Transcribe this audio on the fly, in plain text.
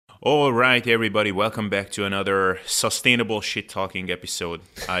All right, everybody, welcome back to another sustainable shit talking episode.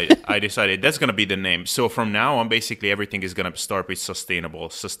 I decided that's gonna be the name. So from now on, basically everything is gonna start with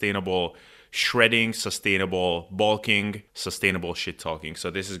sustainable shredding, sustainable bulking, sustainable shit talking. So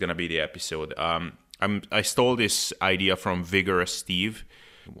this is gonna be the episode. I stole this idea from Vigorous Steve.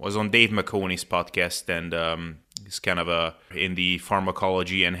 Was on Dave McConey's podcast, and he's kind of in the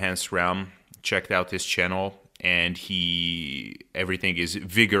pharmacology enhanced realm. Checked out his channel. And everything is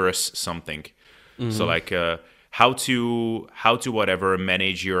vigorous something. Mm-hmm. So like how to whatever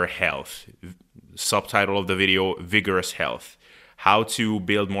manage your health. Subtitle of the video: vigorous health. How to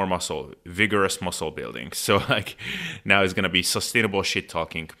build more muscle, vigorous muscle building. So like now it's gonna be sustainable shit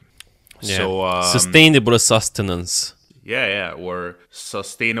talking. Yeah. So sustainable sustenance. Yeah, or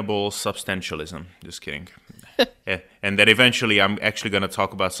sustainable substantialism. Just kidding. Yeah. And then eventually I'm actually going to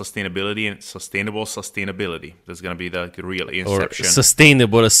talk about sustainability and sustainability. That's going to be the real inception. Or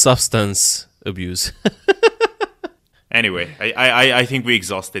sustainable substance abuse. Anyway, I think we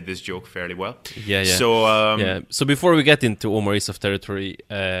exhausted this joke fairly well. Yeah. So before we get into Omarisov territory,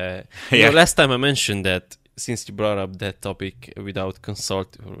 last time I mentioned that since you brought up that topic without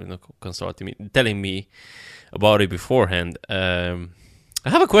telling me about it beforehand, I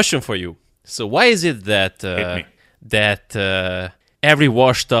have a question for you. So why is it that every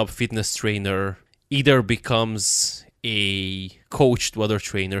washed-up fitness trainer either becomes a coach to other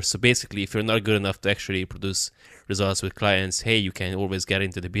trainers? So basically, if you're not good enough to actually produce results with clients, hey, you can always get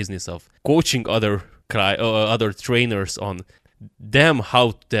into the business of coaching other trainers on them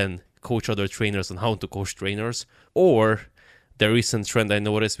how to then coach other trainers on how to coach trainers. Or the recent trend I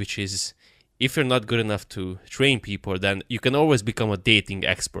noticed, which is, if you're not good enough to train people, then you can always become a dating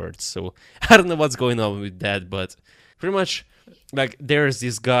expert. So I don't know what's going on with that, but pretty much like there's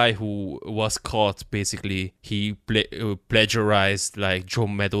this guy who was caught. Basically, he plagiarized like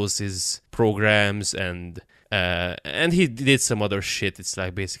John Meadows' programs and he did some other shit. It's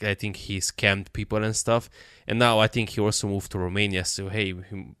like basically I think he scammed people and stuff. And now I think he also moved to Romania. So hey,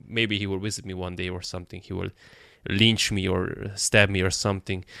 maybe he will visit me one day or something. He will lynch me or stab me or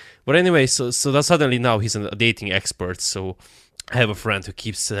something. But anyway, so that suddenly now he's a dating expert. So I have a friend who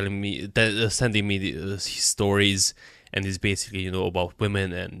keeps sending me his stories, and it's basically about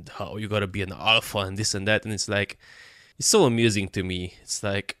women and how you gotta be an alpha and this and that. And it's like, it's so amusing to me. It's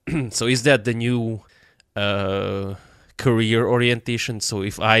like, so is that the new career orientation? So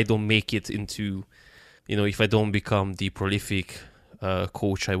if I don't make it into, if I don't become the prolific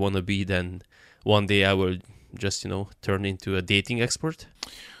coach I want to be, then one day I will just turn into a dating expert?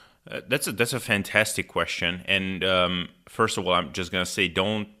 That's a fantastic question. And first of all, I'm just gonna say,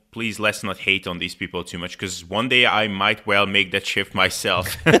 let's not hate on these people too much, because one day I might well make that shift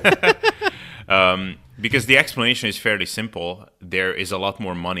myself. Because the explanation is fairly simple. There is a lot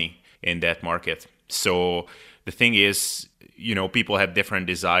more money in that market. So the thing is, people have different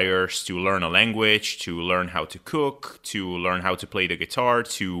desires to learn a language, to learn how to cook, to learn how to play the guitar,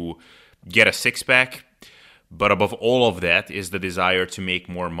 to get a six-pack. But above all of that is the desire to make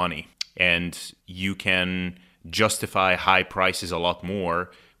more money. And you can justify high prices a lot more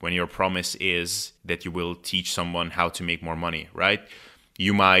when your promise is that you will teach someone how to make more money, right?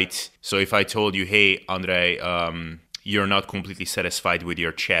 So if I told you, hey, Andre, you're not completely satisfied with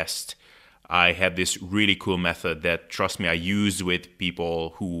your chest, I have this really cool method that, trust me, I used with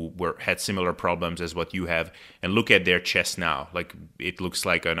people who had similar problems as what you have. And look at their chest now. Like, it looks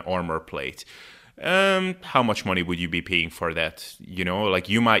like an armor plate. How much money would you be paying for that? Like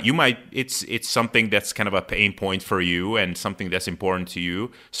you might, it's something that's kind of a pain point for you and something that's important to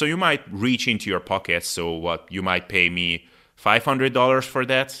you. So you might reach into your pockets. So what, you might pay me $500 for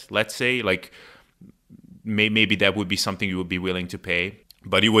that, let's say. Like maybe that would be something you would be willing to pay,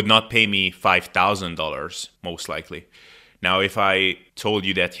 but you would not pay me $5,000 most likely. Now, if I told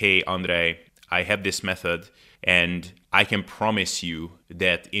you that, hey, Andre, I have this method and I can promise you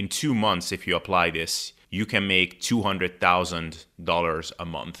that in 2 months, if you apply this, you can make $200,000 a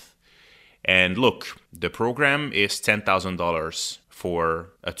month. And look, the program is $10,000 for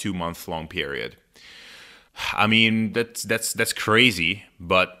a 2-month long period. I mean, that's crazy.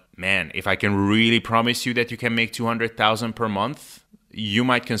 But man, if I can really promise you that you can make $200,000 per month, you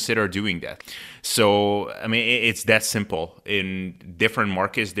might consider doing that. So, I mean, it's that simple. In different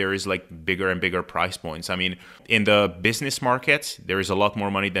markets, there is like bigger and bigger price points. I mean, in the business market, there is a lot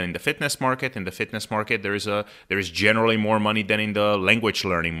more money than in the fitness market. In the fitness market, there is generally more money than in the language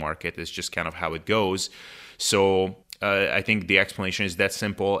learning market. It's just kind of how it goes. So, I think the explanation is that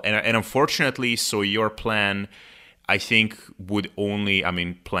simple. And unfortunately, so your plan, I think,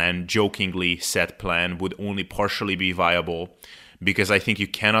 jokingly set plan would only partially be viable, because I think you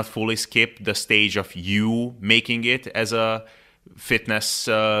cannot fully skip the stage of you making it as a fitness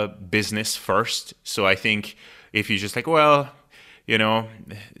business first. So I think if you just like, well, you know,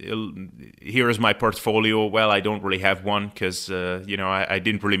 here is my portfolio. Well, I don't really have one because, I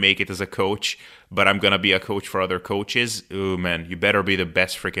didn't really make it as a coach, but I'm going to be a coach for other coaches. Oh, man, you better be the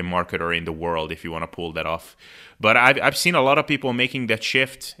best freaking marketer in the world if you want to pull that off. But I've seen a lot of people making that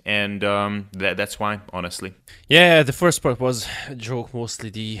shift, and that's why, honestly. Yeah, the first part was a joke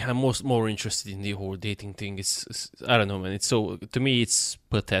mostly. I'm more interested in the whole dating thing. It's I don't know, man. It's so, to me it's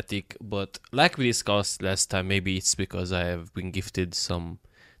pathetic. But like we discussed last time, maybe it's because I have been gifted some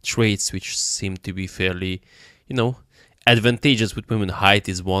traits which seem to be fairly, advantageous with women. Height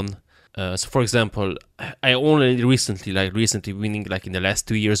is one. So for example, I only recently, meaning like in the last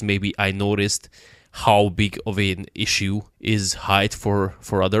 2 years, maybe I noticed how big of an issue is height for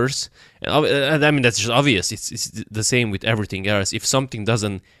others. And I mean, that's just obvious. It's the same with everything else. If something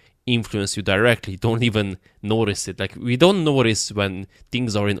doesn't influence you directly, don't even notice it. Like, we don't notice when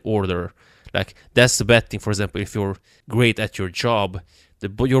things are in order. Like, that's the bad thing. For example, if you're great at your job,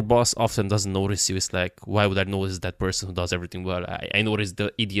 your boss often doesn't notice you. It's like, why would I notice that person who does everything well? I notice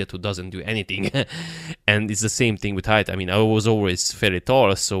the idiot who doesn't do anything. And it's the same thing with height. I mean, I was always fairly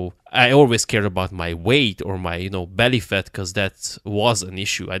tall, so I always cared about my weight or my, belly fat, because that was an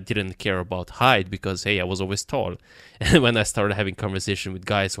issue. I didn't care about height because, hey, I was always tall. And when I started having conversation with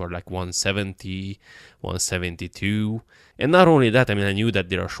guys who are like 170, 172, and not only that, I mean, I knew that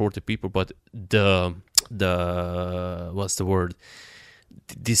there are shorter people, but the what's the word?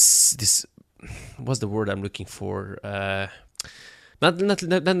 This what's the word I'm looking for? Not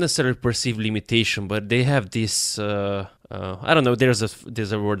necessarily perceived limitation, but they have this. I don't know.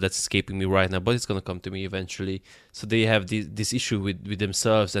 There's a word that's escaping me right now, but it's gonna come to me eventually. So they have this issue with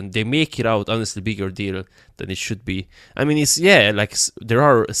themselves, and they make it out honestly bigger deal than it should be. I mean, like there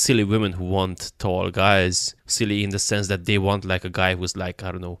are silly women who want tall guys. Silly in the sense that they want like a guy who's like,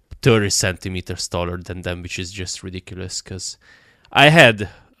 I don't know, 30 centimeters taller than them, which is just ridiculous. Because I had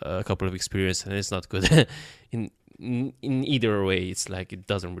a couple of experiences, and it's not good. in either way, it's like it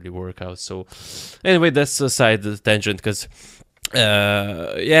doesn't really work out. So anyway, that's a side tangent, because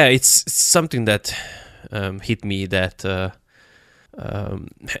it's something that hit me, that and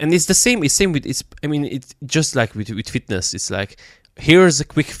it's the same. It's same with it's just like with fitness. It's like, here's a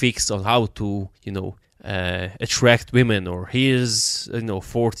quick fix on how to attract women, or here's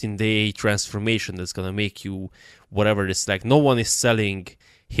 14-day transformation that's gonna make you whatever. It's like, no one is selling,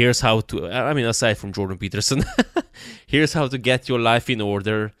 here's how to, aside from Jordan Peterson, here's how to get your life in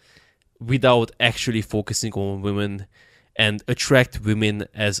order without actually focusing on women, and attract women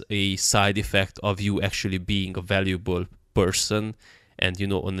as a side effect of you actually being a valuable person and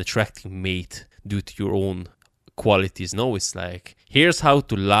an attractive mate due to your own qualities. No, it's like, here's how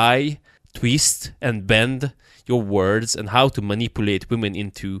to lie, twist and bend your words, and how to manipulate women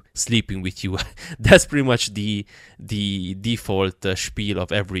into sleeping with you. That's pretty much the default spiel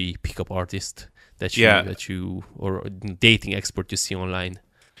of every pickup artist that you or dating expert you see online.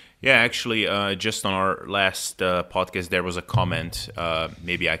 Yeah, actually, just on our last podcast, there was a comment.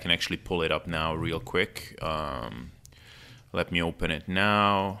 Maybe I can actually pull it up now real quick. Let me open it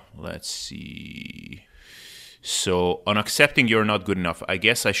now. Let's see. So, on accepting you're not good enough, I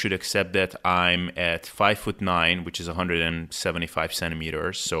guess I should accept that I'm at 5'9", which is 175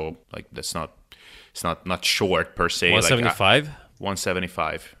 centimeters. So, like, it's not short per se. 175?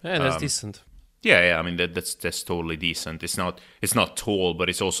 175. Yeah, that's decent. Yeah. I mean, that's totally decent. It's not tall, but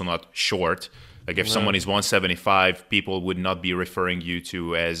it's also not short. Like, if someone is 175, people would not be referring you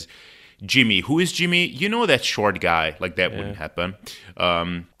to as Jimmy. Who is Jimmy? You know, that short guy. Like, that wouldn't happen.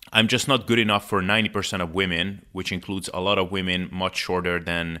 I'm just not good enough for 90% of women, which includes a lot of women much shorter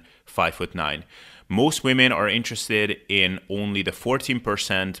than 5'9". Most women are interested in only the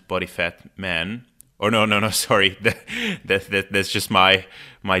 14% body fat men. Oh, no, sorry. That's just my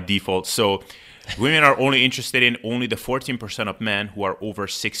default. So women are only interested in only the 14% of men who are over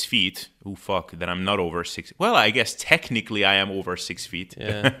 6 feet. Oh, fuck, then I'm not over 6. Well, I guess technically I am over 6 feet.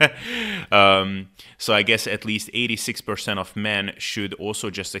 Yeah. So I guess at least 86% of men should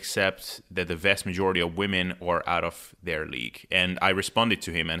also just accept that the vast majority of women are out of their league. And I responded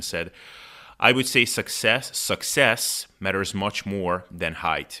to him and said, I would say success matters much more than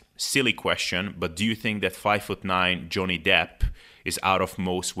height. Silly question, but do you think that 5'9" Johnny Depp is out of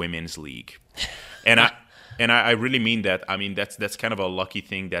most women's league? And I really mean that. I mean, that's kind of a lucky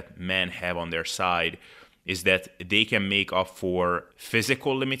thing that men have on their side, is that they can make up for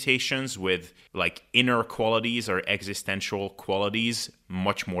physical limitations with like inner qualities or existential qualities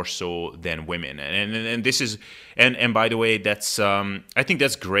much more so than women. And this is and by the way, that's I think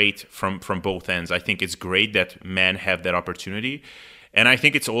that's great from both ends. I think it's great that men have that opportunity, and I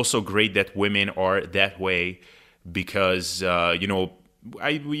think it's also great that women are that way because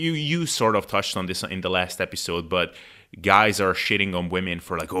you sort of touched on this in the last episode, but guys are shitting on women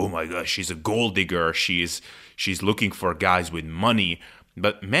for like, oh my gosh, she's a gold digger, she's looking for guys with money.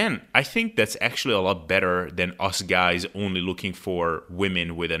 But man, I think that's actually a lot better than us guys only looking for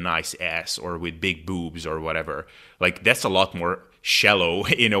women with a nice ass or with big boobs or whatever. Like, that's a lot more shallow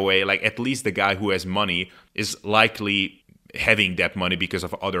in a way. Like, at least the guy who has money is likely having that money because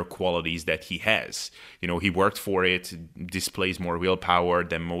of other qualities that he has. He worked for it, displays more willpower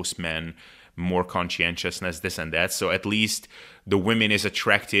than most men, more conscientiousness, this and that. So at least the women is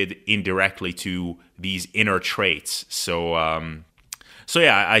attracted indirectly to these inner traits. So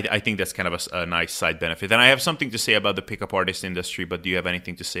yeah, I think that's kind of a nice side benefit. And I have something to say about the pickup artist industry, but do you have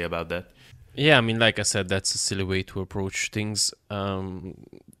anything to say about that? Yeah, I mean, like I said, that's a silly way to approach things,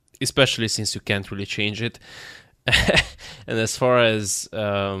 especially since you can't really change it. And as far as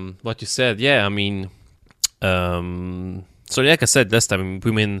what you said, yeah, I mean, so like I said last time,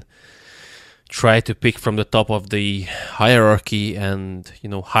 women try to pick from the top of the hierarchy, and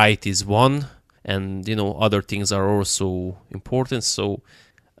height is one, and other things are also important. So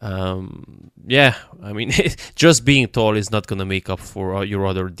yeah, I mean, just being tall is not gonna make up for your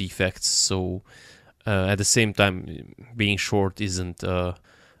other defects. So at the same time, being short isn't that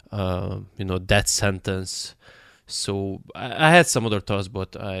sentence. So I had some other thoughts,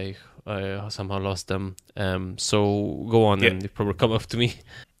 but I somehow lost them. So go on, and it probably come up to me.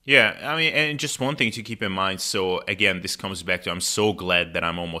 Yeah, I mean, and just one thing to keep in mind. So again, this comes back to I'm so glad that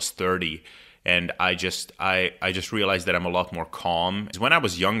I'm almost 30, and I just realized that I'm a lot more calm. When I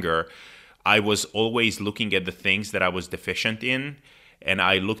was younger, I was always looking at the things that I was deficient in, and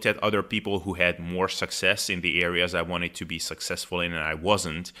I looked at other people who had more success in the areas I wanted to be successful in, and I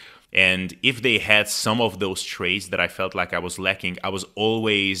wasn't. And if they had some of those traits that I felt like I was lacking, I was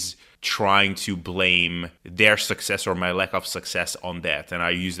always trying to blame their success or my lack of success on that. And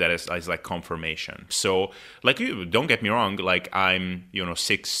I use that as like confirmation. So like, don't get me wrong, like I'm,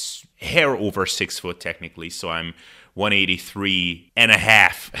 hair over 6 foot technically. So I'm 183 and a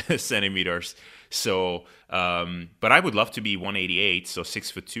half centimeters. So, but I would love to be 188, so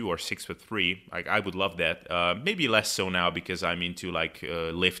 6'2" or 6'3". Like I would love that. Maybe less so now because I'm into like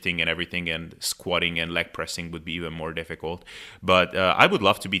lifting and everything, and squatting and leg pressing would be even more difficult. But I would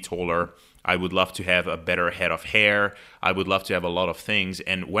love to be taller. I would love to have a better head of hair. I would love to have a lot of things.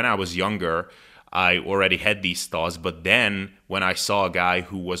 And when I was younger, I already had these thoughts, but then when I saw a guy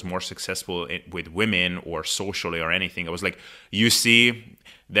who was more successful with women or socially or anything, I was like, you see,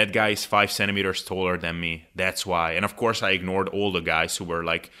 that guy is 5 centimeters taller than me. That's why. And of course, I ignored all the guys who were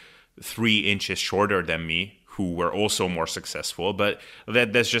like 3 inches shorter than me, who were also more successful. But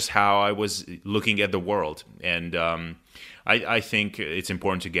that's just how I was looking at the world. And I think it's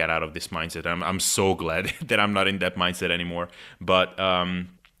important to get out of this mindset. I'm so glad that I'm not in that mindset anymore. But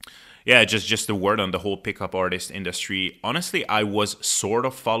yeah, just a word on the whole pickup artist industry. Honestly, I was sort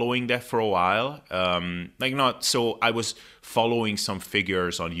of following that for a while. I was following some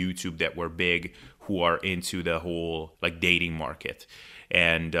figures on YouTube that were big who are into the whole like dating market.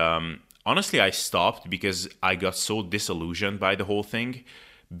 And honestly, I stopped because I got so disillusioned by the whole thing.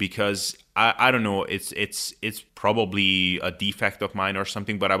 Because I don't know, it's probably a defect of mine or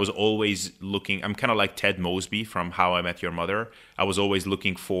something, but I was always looking. I'm kind of like Ted Mosby from How I Met Your Mother. I was always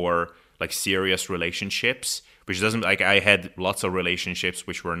looking for like serious relationships, which doesn't like I had lots of relationships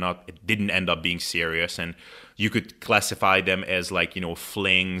which didn't end up being serious, and you could classify them as like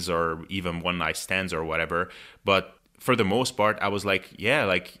flings or even one night stands or whatever. But for the most part, I was like, yeah,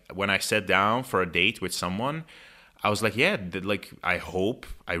 like when I sat down for a date with someone, I was like, yeah,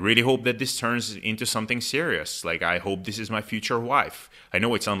 I really hope that this turns into something serious. Like, I hope this is my future wife. I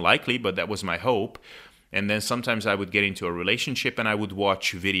know it's unlikely, but that was my hope. And then sometimes I would get into a relationship and I would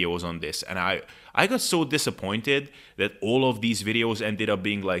watch videos on this. And I got so disappointed that all of these videos ended up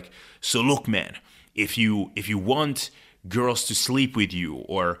being like, so look, man, if you want girls to sleep with you,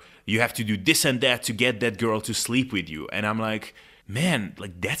 or you have to do this and that to get that girl to sleep with you. And I'm like, man,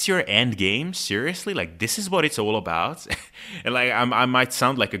 like that's your end game? Seriously? Like this is what it's all about? And like I might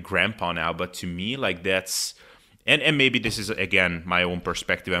sound like a grandpa now, but to me, like that's and maybe this is again my own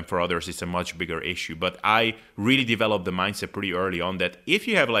perspective, and for others it's a much bigger issue, but I really developed the mindset pretty early on that if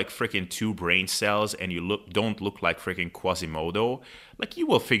you have like freaking two brain cells and you don't look like freaking Quasimodo, like you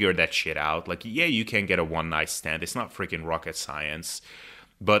will figure that shit out. Like, yeah, you can get a one night stand, it's not freaking rocket science.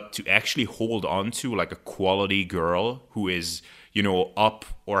 But to actually hold on to like a quality girl who is, you know, up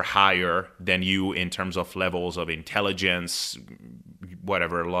or higher than you in terms of levels of intelligence,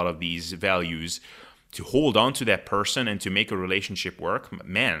 whatever, a lot of these values, to hold on to that person and to make a relationship work,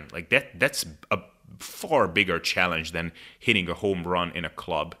 man, like that's a far bigger challenge than hitting a home run in a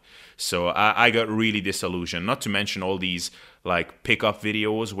club. So I got really disillusioned, not to mention all these like pickup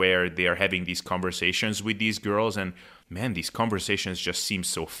videos where they're having these conversations with these girls, and man, these conversations just seem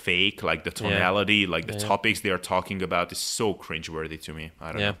so fake. Like the tonality, like the topics they are talking about is so cringeworthy to me.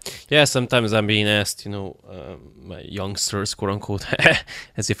 I don't know. Yeah, sometimes I'm being asked, my youngsters, quote unquote,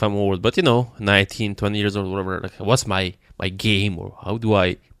 as if I'm old, but 19, 20 years old, whatever, like, what's my game, or how do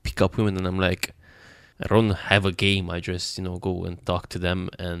I pick up women? And I'm like, I don't have a game. I just, go and talk to them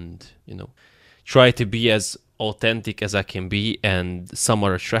and, try to be as authentic as I can be. And some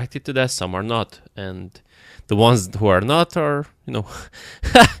are attracted to that, some are not. And the ones who are not are,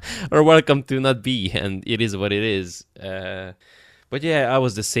 are welcome to not be. And it is what it is. But yeah, I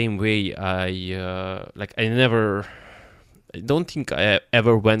was the same way. I don't think I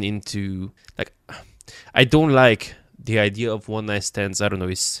ever went into, like, I don't like the idea of one night stands. I don't know,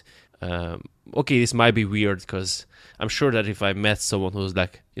 it's, okay, this might be weird because I'm sure that if I met someone who's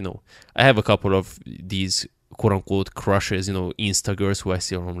like, I have a couple of these quote unquote crushes, Insta girls who I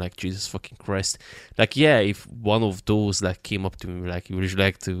see, and I'm like, Jesus fucking Christ. Like, yeah, if one of those like came up to me like, would you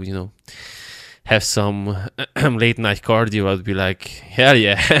like to, have some late night cardio, I'd be like, hell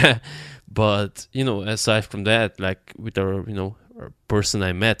yeah. But, aside from that, like with our, or person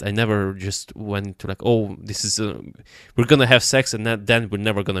I met, I never just went to like, oh, this is we're gonna have sex and then we're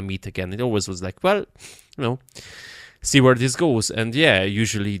never gonna meet again. It always was like, well, see where this goes. And yeah,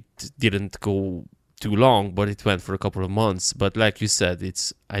 usually didn't go too long, but it went for a couple of months. But like you said,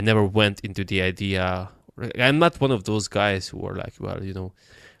 I never went into the idea. I'm not one of those guys who are like, well,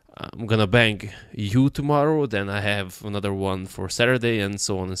 I'm gonna bang you tomorrow, then I have another one for Saturday, and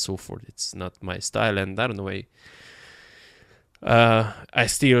so on and so forth. It's not my style, and I don't know. I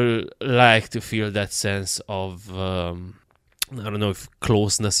still like to feel that sense of, I don't know if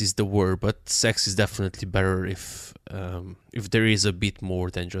closeness is the word, but sex is definitely better if there is a bit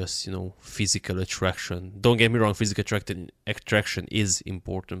more than just, physical attraction. Don't get me wrong, physical attraction is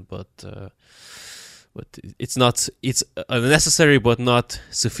important, but it's a necessary but not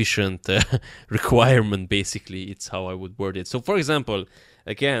sufficient requirement, basically. It's how I would word it. So, for example,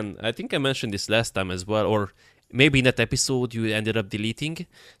 again, I think I mentioned this last time as well, or maybe in that episode you ended up deleting,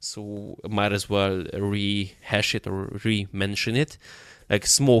 so might as well rehash it or re-mention it. Like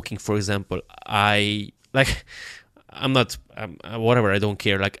smoking, for example. Whatever, I don't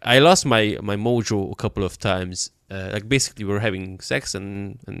care. Like, I lost my mojo a couple of times. Like, basically, we were having sex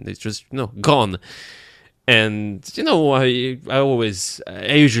and it's just, gone. And, I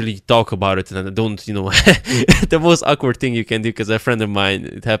usually talk about it, and I don't, the most awkward thing you can do, because a friend of mine,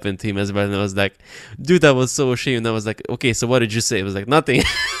 it happened to him as well, and I was like, dude, that was so ashamed. And I was like, okay, so what did you say? It was like, nothing.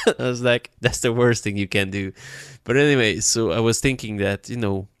 I was like, that's the worst thing you can do. But anyway, so I was thinking that,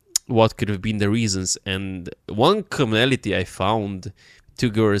 what could have been the reasons, and one commonality I found,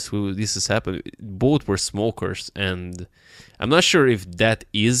 two girls who this has happened, both were smokers, and I'm not sure if that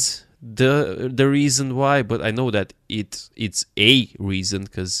is the reason why, but I know that it's a reason,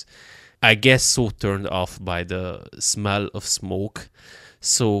 because I guess so turned off by the smell of smoke.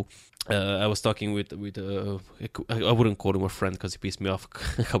 So I was talking with I wouldn't call him a friend because he pissed me off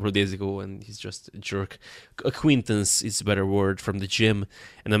a couple of days ago, and he's just a jerk. Acquaintance is a better word, from the gym,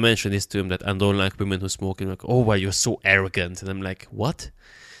 and I mentioned this to him, that I don't like women who smoke, and like, oh, why you're so arrogant? And I'm like, what?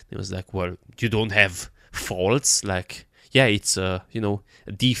 And he was like, well, you don't have faults, like, yeah, it's a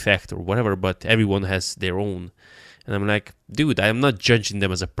defect or whatever, but everyone has their own. And I'm like, dude, I am not judging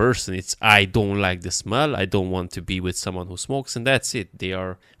them as a person. It's, I don't like the smell. I don't want to be with someone who smokes, and that's it. They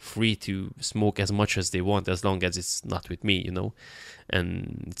are free to smoke as much as they want, as long as it's not with me,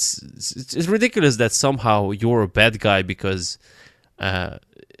 And it's ridiculous that somehow you're a bad guy because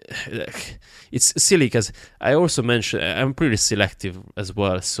it's silly, because I also mentioned I'm pretty selective as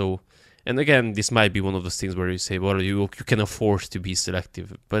well. So, and again, this might be one of those things where you say, well, you can afford to be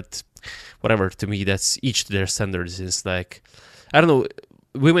selective, but whatever. To me, that's each to their standards. It's like, I don't know,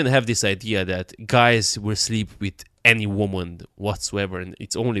 women have this idea that guys will sleep with any woman whatsoever, and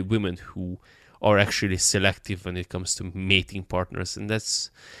it's only women who are actually selective when it comes to mating partners, and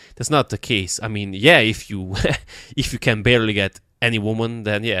that's not the case. I mean, yeah, if you if you can barely get any woman,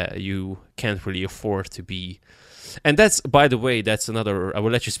 then yeah, you can't really afford to be. And that's, by the way, that's another. I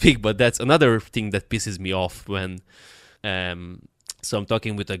will let you speak, but that's another thing that pisses me off when. So I'm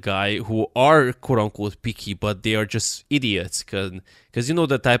talking with a guy who are quote unquote picky, but they are just idiots. Because you know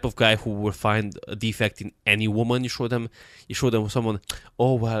the type of guy who will find a defect in any woman. You show them someone.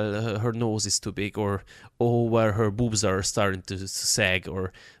 Oh well, her nose is too big, or oh well, her boobs are starting to sag,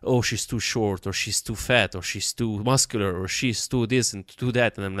 or oh she's too short, or she's too fat, or she's too muscular, or she's too this and too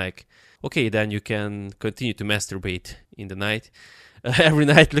that. And I'm like, okay, then you can continue to masturbate in the night. Every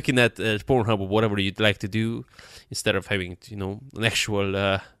night looking at Pornhub or whatever you'd like to do instead of having, an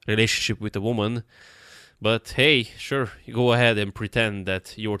actual relationship with a woman. But hey, sure, you go ahead and pretend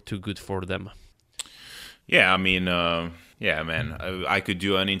that you're too good for them. Yeah, I mean, yeah, man, I could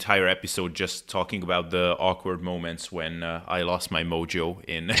do an entire episode just talking about the awkward moments when I lost my mojo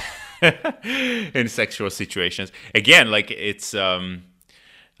in in sexual situations. Again, like it's I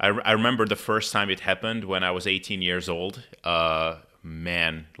remember the first time it happened when I was 18 years old.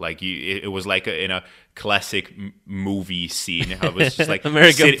 Man, like it was like in a classic movie scene. I was just like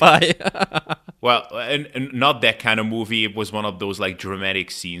American Pie. Well, and not that kind of movie. It was one of those like dramatic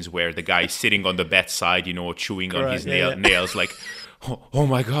scenes where the guy is sitting on the bedside, chewing on his nails, like, oh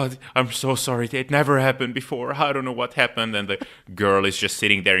my God, I'm so sorry. It never happened before. I don't know what happened. And the girl is just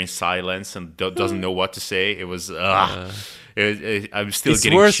sitting there in silence and doesn't know what to say. It was, I'm still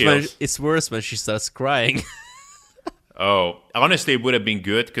getting chills. It's worse when she starts crying. Oh, honestly, it would have been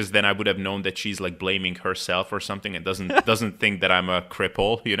good because then I would have known that she's like blaming herself or something and doesn't think that I'm a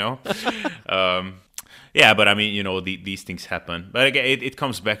cripple, Yeah, but I mean, these things happen. But again, it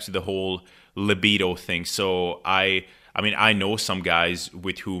comes back to the whole libido thing. So I mean, I know some guys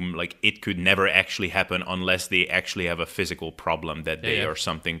with whom like it could never actually happen unless they actually have a physical problem that day or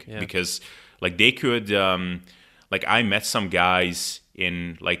something. Yeah. Because like they could, like I met some guys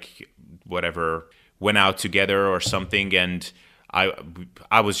in like whatever. Went out together or something, and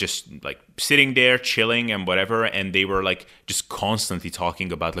I was just like sitting there chilling and whatever, and they were like just constantly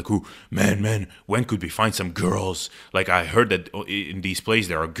talking about like, oh man, when could we find some girls? Like I heard that in these places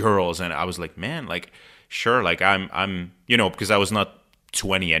there are girls, and I was like, man, like sure, like I'm because I was not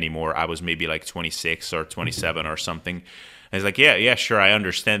 20 anymore, I was maybe like 26 or 27 or something. And it's like, yeah, sure, I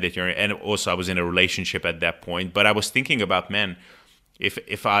understand that and also I was in a relationship at that point, but I was thinking about, man.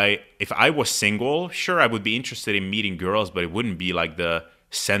 If I was single, sure, I would be interested in meeting girls, but it wouldn't be like the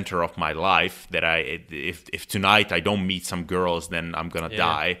center of my life. That if tonight I don't meet some girls, then I'm gonna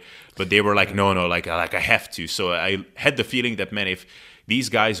die. But they were like, no, like I have to. So I had the feeling that, man, if these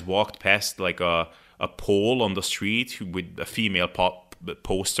guys walked past like a pole on the street with a female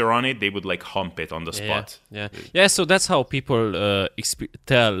poster on it, they would like hump it on the spot. Yeah. So that's how people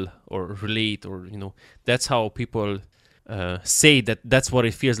tell or relate, or that's how people. Say that's what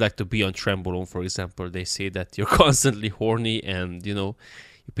it feels like to be on Trembolone, for example. They say that you're constantly horny and,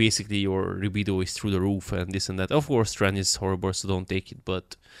 basically your libido is through the roof and this and that. Of course, trend is horrible, so don't take it.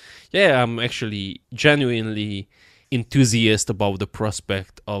 But yeah, I'm actually genuinely enthusiastic about the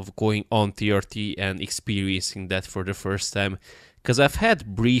prospect of going on TRT and experiencing that for the first time. Because I've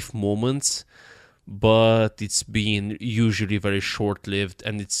had brief moments, but it's been usually very short-lived,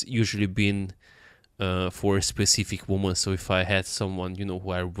 and it's usually been... for a specific woman. So if I had someone,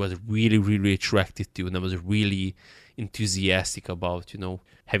 who I was really, really attracted to, and I was really enthusiastic about,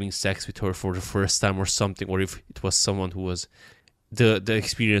 having sex with her for the first time or something, or if it was someone who was, the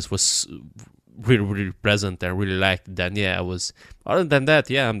experience was really, really pleasant and I really liked it, then yeah, I was. Other than that,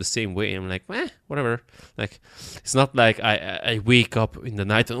 yeah, I'm the same way. I'm like, whatever. Like, it's not like I wake up in the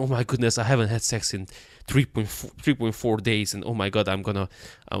night and, oh my goodness, I haven't had sex in 3.4 days, and oh my God, I'm gonna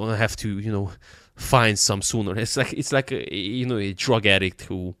have to, find some sooner. It's like a drug addict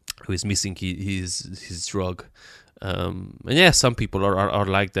who is missing his drug, and yeah, some people are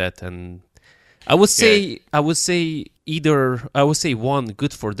like that, and I would say one,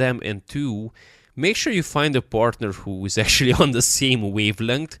 good for them, and two, make sure you find a partner who is actually on the same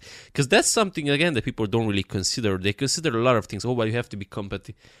wavelength, because that's something again that people don't really consider. They consider a lot of things. Oh, well, you have to be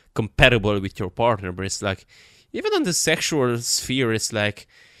compatible with your partner, but it's like even on the sexual sphere, it's like.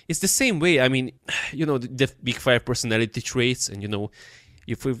 It's the same way. I mean, the big five personality traits, and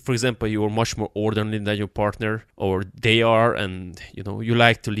if, for example, you are much more orderly than your partner, or they are, and you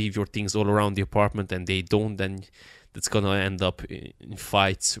like to leave your things all around the apartment, and they don't, then that's gonna end up in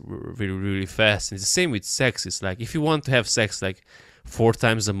fights really, really fast. And it's the same with sex. It's like if you want to have sex like 4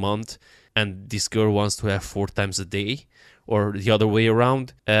 times a month, and this girl wants to have 4 times a day, or the other way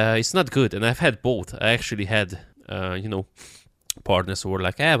around, it's not good. And I've had both. I actually had, partners who were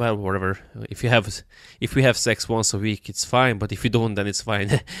like, well, whatever. If we have sex once a week, it's fine. But if you don't, then it's fine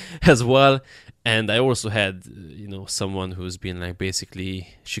as well. And I also had, someone who's been like, basically,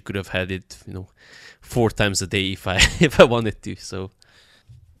 she could have had it, 4 times a day if I wanted to. So.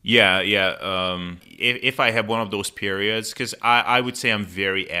 Yeah. If I have one of those periods, because I would say I'm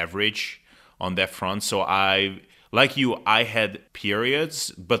very average on that front. So like you, I had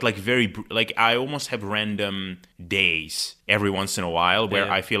periods, but like I almost have random days every once in a while where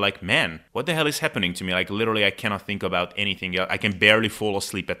I feel like, man, what the hell is happening to me? Like literally, I cannot think about anything else. I can barely fall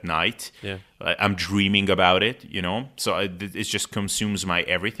asleep at night. Yeah. I'm dreaming about it, So it just consumes my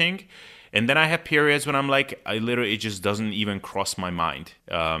everything. And then I have periods when I'm like, it just doesn't even cross my mind.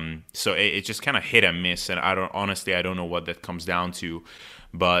 So it just kind of hit and miss, and I don't know what that comes down to,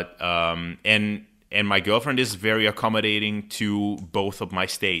 but and my girlfriend is very accommodating to both of my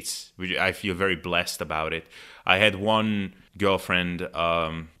states, which I feel very blessed about it. I had one girlfriend,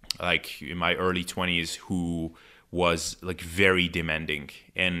 like in my early 20s, who was like very demanding,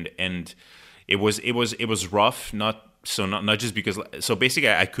 and it was rough. Not just because. So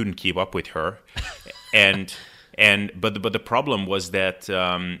basically, I couldn't keep up with her, but the problem was that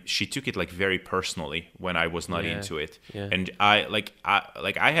she took it like very personally when I was not into it, and I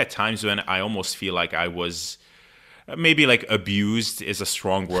had times when I almost feel like I was maybe like abused is a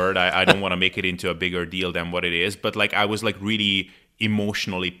strong word. I don't want to make it into a bigger deal than what it is, but like I was like really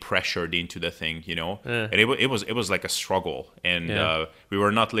emotionally pressured into the thing, and it was like a struggle, and we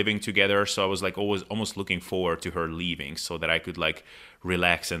were not living together, so I was like always almost looking forward to her leaving so that I could like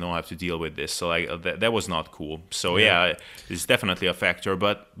relax and don't have to deal with this. So like that was not cool. So it's definitely a factor,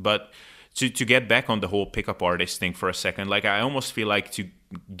 but to get back on the whole pickup artist thing for a second, like I almost feel like, to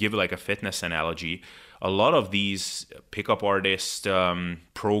give like a fitness analogy, a lot of these pickup artist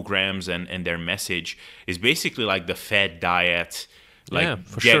programs and their message is basically like the fad diet. Like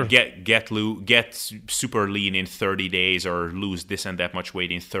get super lean in 30 days, or lose this and that much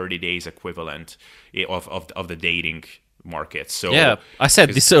weight in 30 days equivalent of the dating market. So I said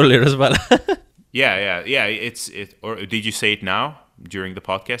this earlier as well. yeah. Or did you say it now during the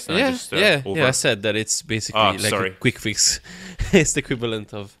podcast? And I said that it's basically a quick fix. It's the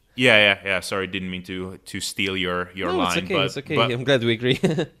equivalent of. Yeah. Sorry, didn't mean to steal your line. It's okay. I'm glad we agree.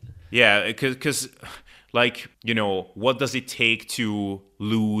 Yeah, because like, what does it take to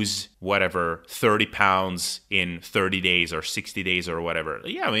lose whatever 30 pounds in 30 days or 60 days or whatever?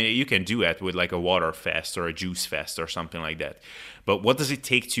 Yeah, I mean, you can do that with like a water fast or a juice fast or something like that. But what does it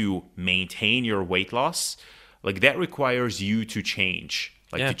take to maintain your weight loss? Like that requires you to change.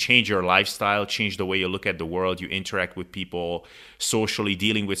 To change your lifestyle, change the way you look at the world, you interact with people, socially,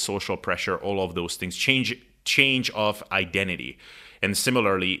 dealing with social pressure, all of those things. Change of identity. And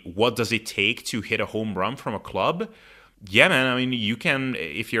similarly, what does it take to hit a home run from a club? Yeah, man, I mean, you can,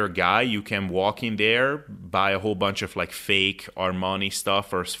 if you're a guy, you can walk in there, buy a whole bunch of like fake Armani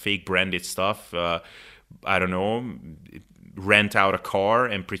stuff or fake branded stuff. I don't know, rent out a car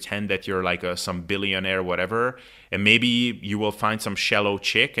and pretend that you're like some billionaire, whatever. And maybe you will find some shallow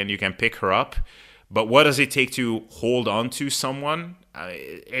chick and you can pick her up. But what does it take to hold on to someone?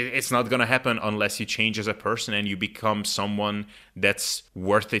 It's not going to happen unless you change as a person and you become someone that's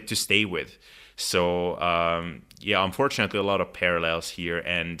worth it to stay with. So, unfortunately, a lot of parallels here.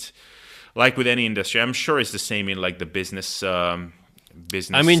 And like with any industry, I'm sure it's the same in like the business. I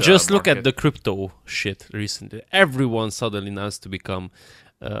mean, just look market. at the crypto shit recently. Everyone suddenly wants to become,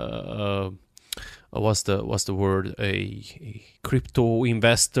 what's the word? A crypto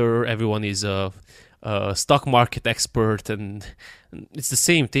investor. Everyone is a stock market expert, and it's the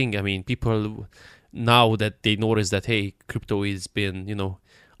same thing. I mean, people now that they notice that, hey, crypto has been,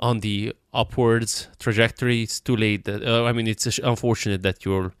 on the upwards trajectory, it's too late. That it's unfortunate that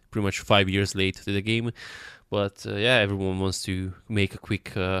you're pretty much 5 years late to the game. But everyone wants to make a quick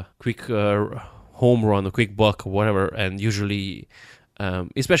home run, a quick buck, or whatever. And usually,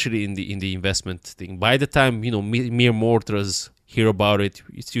 especially in the investment thing, by the time mere mortals hear about it,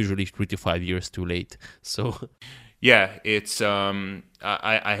 it's usually 3 to 5 years too late. So yeah, it's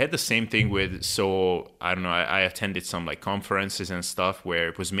I had the same thing with, so I don't know, I attended some like conferences and stuff where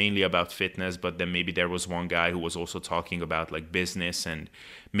it was mainly about fitness, but then maybe there was one guy who was also talking about like business and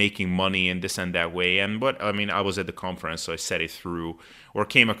making money in this and that way. And I was at the conference, so I said it through or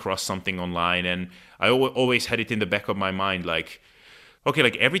came across something online, and I always had it in the back of my mind, like, okay,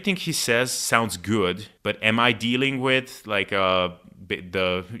 like everything he says sounds good, but am I dealing with like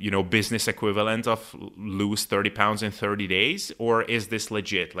the business equivalent of lose 30 pounds in 30 days, or is this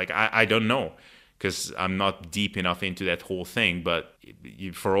legit? Like I don't know, because I'm not deep enough into that whole thing. But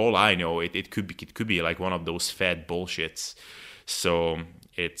for all I know, it could be like one of those fad bullshits. So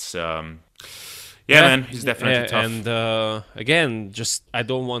it's yeah, man, it's definitely tough. And again, just I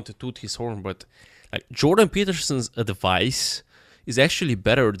don't want to toot his horn, but like Jordan Peterson's advice is actually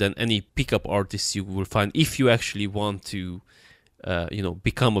better than any pickup artist you will find if you actually want to,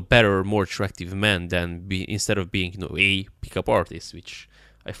 become a better, more attractive man than instead of being, a pickup artist, which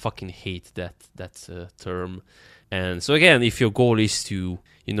I fucking hate that term. And so again, if your goal is to,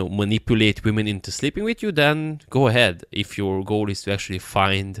 manipulate women into sleeping with you, then go ahead. If your goal is to actually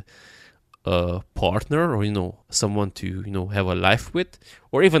find a partner or, someone to, have a life with,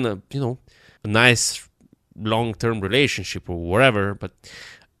 or even a nice long-term relationship or whatever,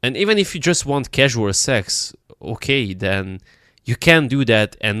 and even if you just want casual sex, okay, then you can do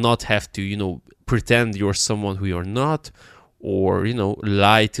that and not have to, pretend you're someone who you're not, or,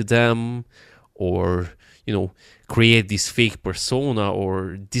 lie to them, or, create this fake persona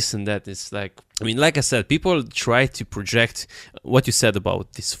or this and that. It's like, like I said, people try to project what you said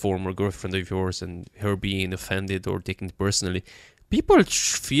about this former girlfriend of yours and her being offended or taking it personally. People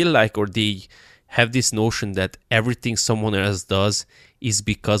feel like, or they have this notion that everything someone else does is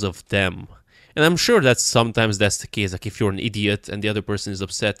because of them. And I'm sure that sometimes that's the case. Like if you're an idiot and the other person is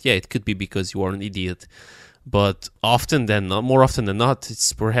upset, yeah, it could be because you are an idiot. But more often than not,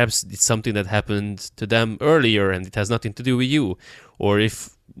 it's something that happened to them earlier and it has nothing to do with you. Or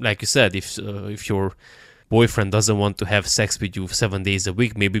if, like you said, if your boyfriend doesn't want to have sex with you 7 days a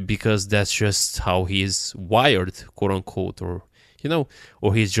week, maybe because that's just how he is wired, quote unquote, or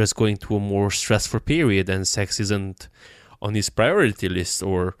or he's just going through a more stressful period and sex isn't on his priority list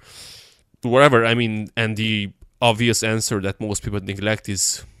or whatever. And the obvious answer that most people neglect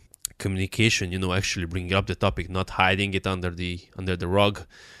is communication, actually bringing up the topic, not hiding it under the rug,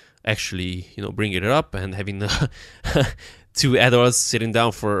 actually, bringing it up and having two adults sitting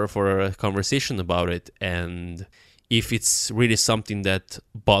down for a conversation about it. And if it's really something that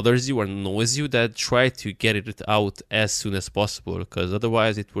bothers you or annoys you, that try to get it out as soon as possible, because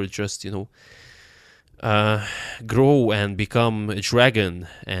otherwise it will just, grow and become a dragon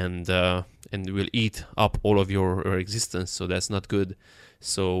and will eat up all of your existence. So that's not good.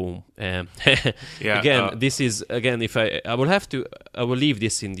 So this is again. If I will leave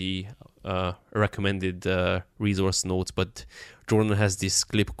this in the recommended resource notes. But Jordan has this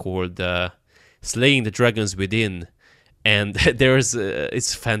clip called "Slaying the Dragons Within." And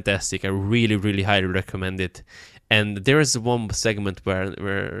it's fantastic. I really, really highly recommend it. And there is one segment where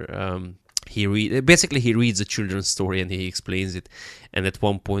he reads a children's story and he explains it. And at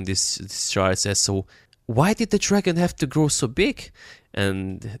one point, this child says, "So why did the dragon have to grow so big?"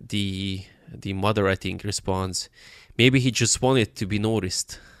 And the mother, I think, responds, "Maybe he just wanted to be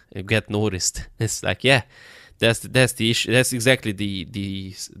noticed, get noticed." It's like, yeah. That's the issue. That's exactly the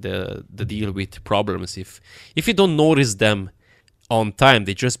deal with problems. If you don't notice them on time,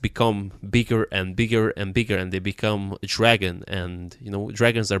 they just become bigger and bigger and bigger, and they become a dragon. And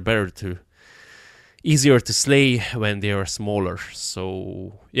dragons are easier to slay when they are smaller.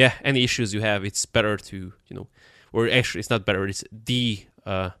 So yeah, any issues you have, it's better to or actually it's not better. It's the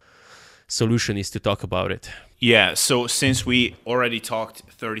solution is to talk about it. Yeah, so since we already talked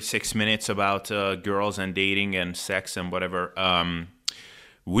 36 minutes about girls and dating and sex and whatever,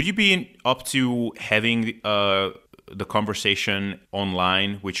 would you be up to having the conversation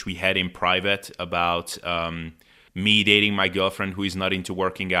online, which we had in private, about me dating my girlfriend who is not into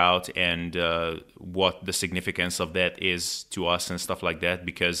working out and what the significance of that is to us and stuff like that?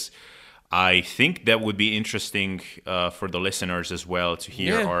 Because I think that would be interesting for the listeners as well to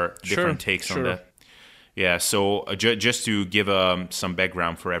hear our different takes on that. Yeah, so just to give some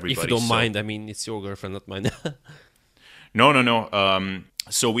background for everybody. If you don't mind, it's your girlfriend, not mine. No.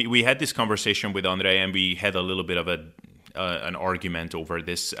 So we had this conversation with Andre, and we had a little bit of an argument over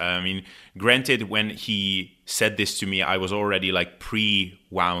this. Granted, when he said this to me, I was already like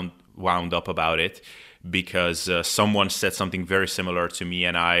wound up about it because someone said something very similar to me,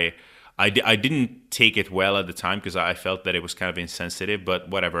 and I didn't take it well at the time because I felt that it was kind of insensitive, but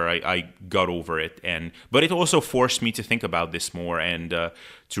whatever, I got over it. But it also forced me to think about this more and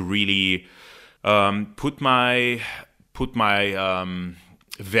to really put my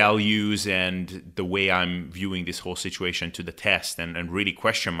values and the way I'm viewing this whole situation to the test and really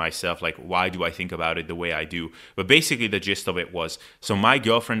question myself, like, why do I think about it the way I do? But basically the gist of it was, so my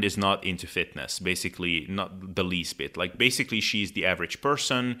girlfriend is not into fitness, basically not the least bit. Like basically she's the average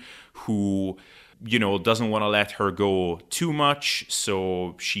person who doesn't want to let her go too much,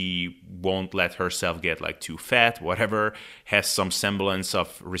 so she won't let herself get like too fat, whatever, has some semblance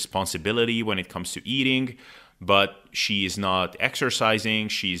of responsibility when it comes to eating, but she is not exercising,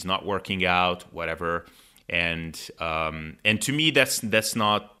 she's not working out, whatever. And to me that's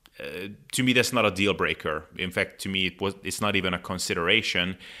not a deal breaker. In fact, to me it's not even a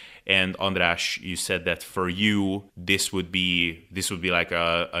consideration. And András, you said that for you this would be like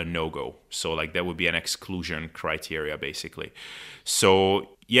a no-go. So like that would be an exclusion criteria basically. So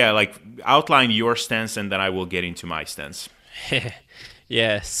yeah, like outline your stance and then I will get into my stance.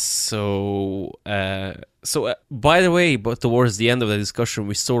 Yes. So, by the way, but towards the end of the discussion,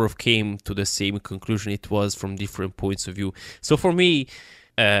 we sort of came to the same conclusion. It was from different points of view. So for me,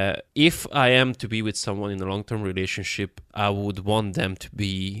 if I am to be with someone in a long-term relationship, I would want them to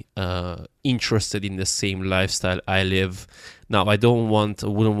be interested in the same lifestyle I live. Now, I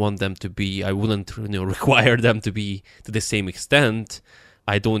wouldn't want them to be. I wouldn't, require them to be to the same extent.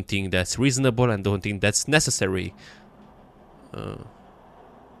 I don't think that's reasonable, and don't think that's necessary.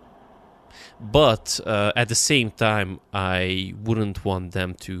 But at the same time, I wouldn't want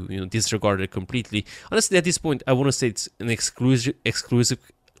them to, disregard it completely. Honestly, at this point, I wouldn't say it's an exclusive.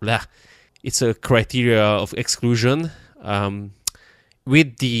 It's a criteria of exclusion,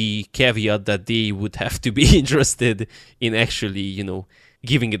 with the caveat that they would have to be interested in actually,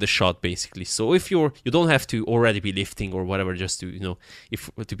 giving it a shot, basically. So if you don't have to already be lifting or whatever, just to,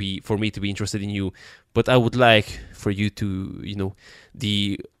 for me to be interested in you. But I would like for you to,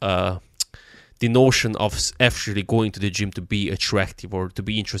 the notion of actually going to the gym to be attractive or to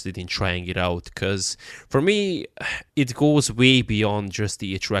be interested in trying it out. Because for me, it goes way beyond just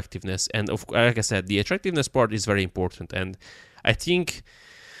the attractiveness. And like I said, the attractiveness part is very important. And I think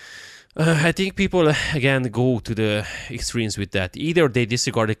people, again, go to the extremes with that. Either they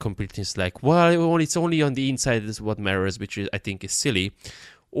disregard it completely, it's like, well, it's only on the inside is what matters, which I think is silly.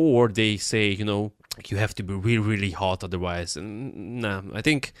 Or they say, you have to be really, really hot otherwise. And nah, I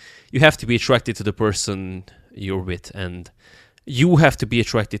think you have to be attracted to the person you're with. And you have to be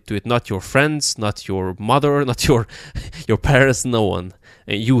attracted to it, not your friends, not your mother, not your parents, no one.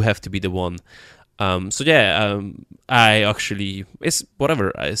 And you have to be the one. I actually, it's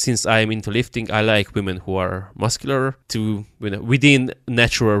whatever. Since I'm into lifting, I like women who are muscular to, within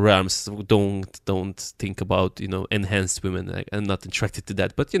natural realms. Don't think about, enhanced women. I'm not attracted to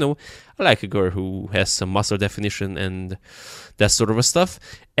that. But, I like a girl who has some muscle definition and that sort of a stuff.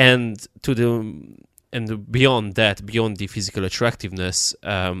 And beyond that, beyond the physical attractiveness,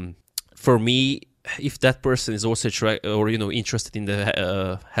 for me, if that person is also interested in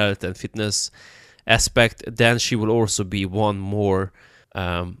the health and fitness aspect, then she will also be one more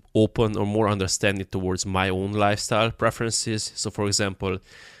open or more understanding towards my own lifestyle preferences. So for example,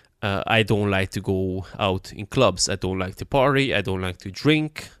 I don't like to go out in clubs, I don't like to party, I don't like to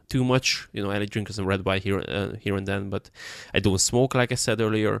drink too much. I like drink some red wine here and then, but I don't smoke, like I said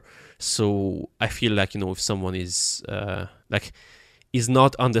earlier. So I feel like, if someone is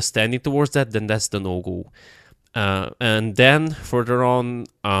not understanding towards that, then that's the no-go. And then further on,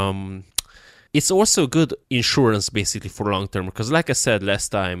 it's also good insurance basically for long term, because like I said last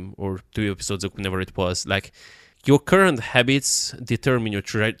time or 2 episodes ago, whenever it was, like your current habits determine your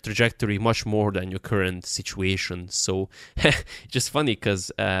trajectory much more than your current situation. So just funny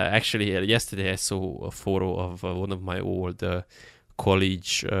because actually yesterday I saw a photo of one of my old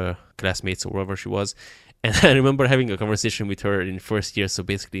college classmates or wherever she was, and I remember having a conversation with her in first year, so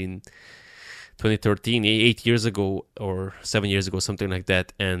basically in 2013, 8 years ago or 7 years ago, something like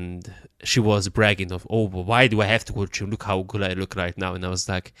that. And she was bragging of, why do I have to go to gym? Look how good I look right now. And I was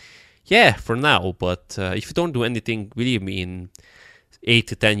like, yeah, for now. But if you don't do anything, believe me, in 8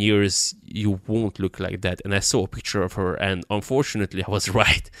 to 10 years, you won't look like that. And I saw a picture of her, and unfortunately, I was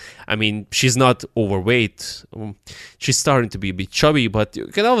right. I mean, she's not overweight. She's starting to be a bit chubby, but you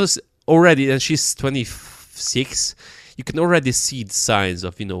can always already, and she's 26, you can already see the signs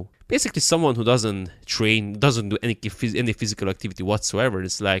of, basically someone who doesn't train, doesn't do any physical activity whatsoever.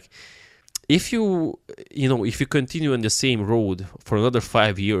 It's like, if you continue on the same road for another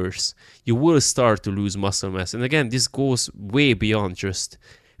 5 years, you will start to lose muscle mass. And again, this goes way beyond just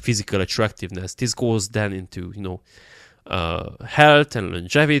physical attractiveness. This goes then into, health and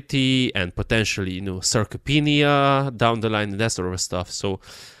longevity and potentially, sarcopenia down the line and that sort of stuff. So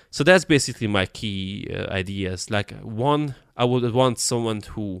that's basically my key ideas. Like, one, I would want someone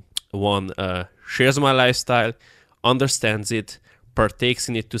who shares my lifestyle, understands it, partakes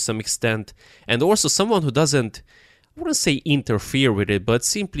in it to some extent, and also someone who doesn't, I wouldn't say interfere with it, but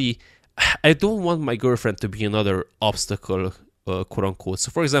simply, I don't want my girlfriend to be another obstacle, quote unquote.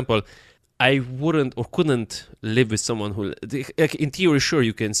 So for example, I wouldn't or couldn't live with someone who, like, in theory, sure,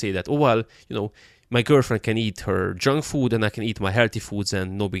 you can say that, oh, well, my girlfriend can eat her junk food and I can eat my healthy foods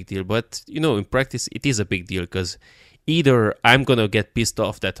and no big deal. But, in practice, it is a big deal because either I'm going to get pissed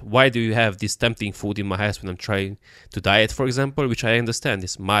off that why do you have this tempting food in my house when I'm trying to diet, for example, which I understand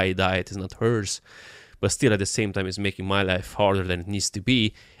is my diet, is not hers, but still at the same time is making my life harder than it needs to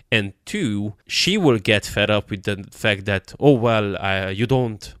be. And two, she will get fed up with the fact that, oh, well, you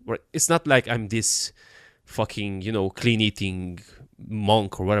don't, it's not like I'm this fucking, clean eating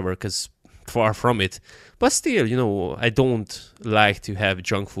monk or whatever, because far from it. But still, I don't like to have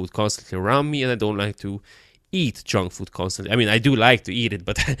junk food constantly around me, and I don't like to eat junk food constantly. I mean, I do like to eat it,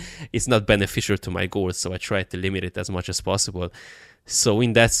 but it's not beneficial to my goals, so I try to limit it as much as possible. So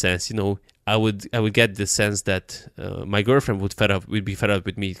in that sense, I would get the sense that my girlfriend would be fed up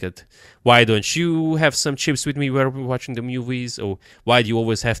with me. That why don't you have some chips with me while we're watching the movies? Or why do you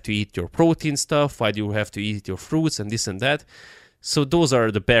always have to eat your protein stuff? Why do you have to eat your fruits and this and that? So those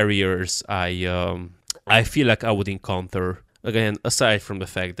are the barriers I feel like I would encounter. Again, aside from the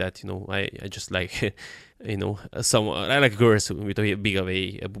fact that I just like I like girls with a big of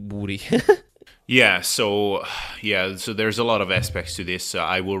a booty. So there's a lot of aspects to this.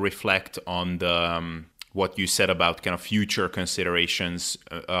 I will reflect on the what you said about kind of future considerations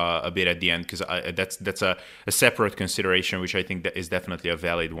a bit at the end, because that's a separate consideration, which I think that is definitely a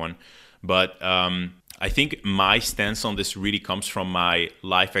valid one. But I think my stance on this really comes from my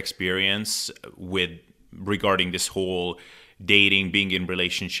life experience regarding this whole dating, being in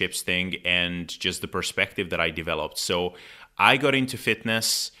relationships thing, and just the perspective that I developed. So I got into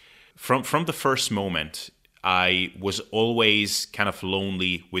fitness from the first moment. I was always kind of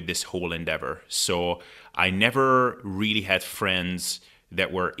lonely with this whole endeavor. So I never really had friends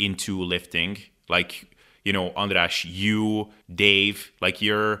that were into lifting. Like, Andras, you, Dave, like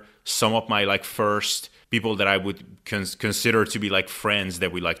you're some of my like first people that I would consider to be like friends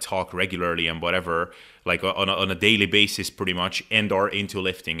that we like talk regularly and whatever, like on a daily basis pretty much, and are into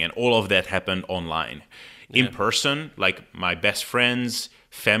lifting. And all of that happened online. Yeah. In person, like my best friends,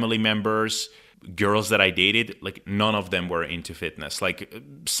 family members, girls that I dated, like none of them were into fitness. Like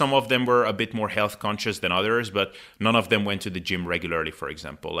some of them were a bit more health conscious than others, but none of them went to the gym regularly, for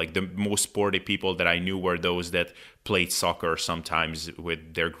example. Like the most sporty people that I knew were those that played soccer sometimes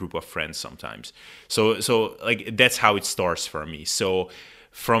with their group of friends sometimes. So like that's how it starts for me. So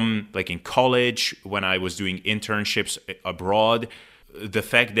from like in college, when I was doing internships abroad, the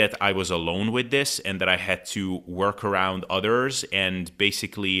fact that I was alone with this and that I had to work around others, and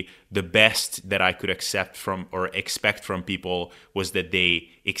basically the best that I could expect from people was that they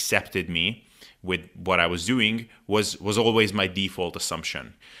accepted me with what I was doing was always my default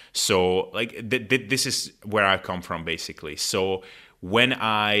assumption. So like this is where I come from basically. So when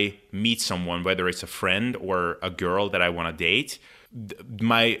I meet someone, whether it's a friend or a girl that I want to date,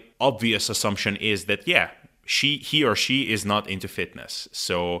 my obvious assumption is that, yeah, he or she is not into fitness.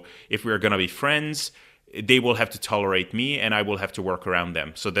 So if we're going to be friends, they will have to tolerate me and I will have to work around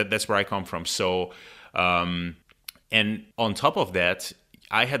them. So that's where I come from. So, and on top of that,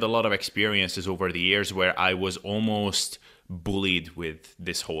 I had a lot of experiences over the years where I was almost bullied with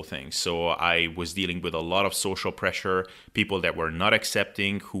this whole thing. So I was dealing with a lot of social pressure, people that were not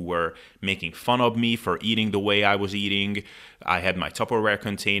accepting, who were making fun of me for eating the way I was eating. I had my Tupperware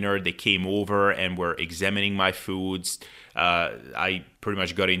container. They came over and were examining my foods. I pretty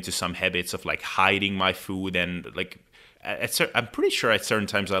much got into some habits of like hiding my food, and like I'm pretty sure at certain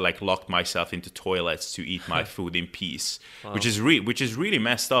times I like locked myself into toilets to eat my food in peace, wow. which is really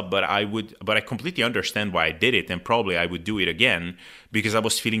messed up. But I completely understand why I did it, and probably I would do it again because I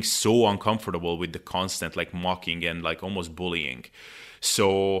was feeling so uncomfortable with the constant like mocking and like almost bullying.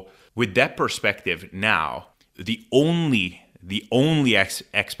 So with that perspective now, the only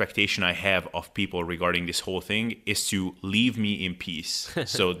expectation I have of people regarding this whole thing is to leave me in peace.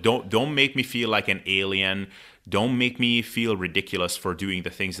 So don't make me feel like an alien. Don't make me feel ridiculous for doing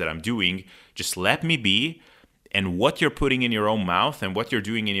the things that I'm doing. Just let me be. And what you're putting in your own mouth and what you're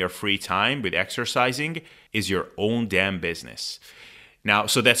doing in your free time with exercising is your own damn business. Now,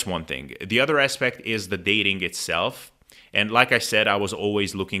 so that's one thing. The other aspect is the dating itself. And like I said, I was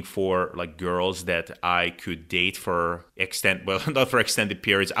always looking for like girls that I could date for not for extended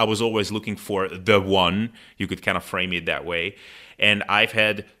periods. I was always looking for the one. You could kind of frame it that way. And I've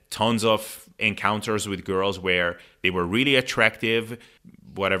had tons of encounters with girls where they were really attractive,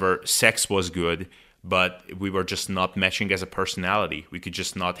 whatever, sex was good, but we were just not matching as a personality. We could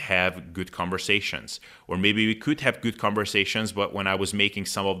just not have good conversations. Or maybe we could have good conversations, but when I was making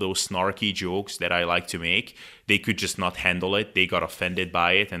some of those snarky jokes that I like to make, they could just not handle it. They got offended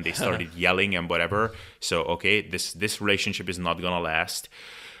by it and they started yelling and whatever. So, okay, this relationship is not going to last.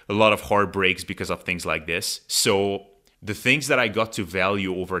 A lot of heartbreaks because of things like this. So the things that I got to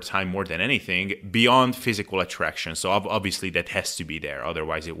value over time more than anything, beyond physical attraction. So obviously that has to be there.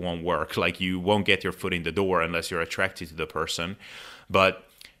 Otherwise it won't work. Like, you won't get your foot in the door unless you're attracted to the person. But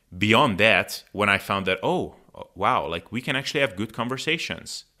beyond that, when I found that, oh, wow, like we can actually have good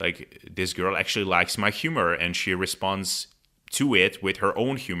conversations. Like, this girl actually likes my humor and she responds to it with her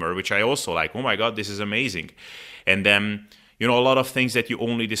own humor, which I also like. Oh my God, this is amazing. And then, a lot of things that you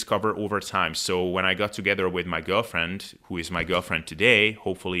only discover over time. So when I got together with my girlfriend, who is my girlfriend today,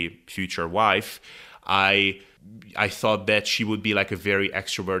 hopefully future wife, I thought that she would be like a very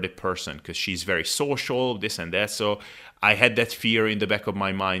extroverted person because she's very social, this and that. So I had that fear in the back of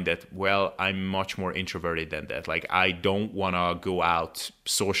my mind that, well, I'm much more introverted than that. Like, I don't want to go out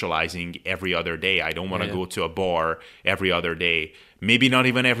socializing every other day. I don't want to go to a bar every other day, maybe not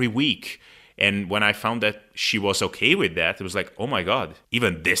even every week. And when I found that she was okay with that, it was like, oh my God,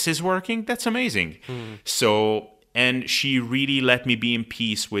 even this is working? That's amazing. So, and she really let me be in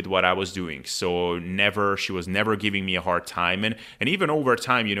peace with what I was doing. So she was never giving me a hard time. And even over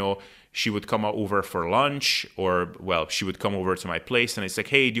time, she would come over for lunch, or, well, she would come over to my place and it's like,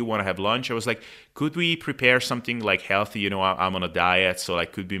 hey, do you want to have lunch? I was like, could we prepare something like healthy? I'm on a diet. So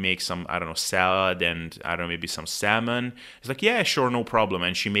like, could we make some, I don't know, salad and I don't know, maybe some salmon? It's like, yeah, sure. No problem.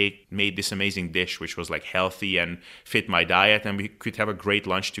 And she made this amazing dish, which was like healthy and fit my diet. And we could have a great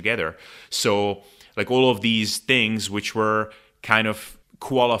lunch together. So like all of these things, which were kind of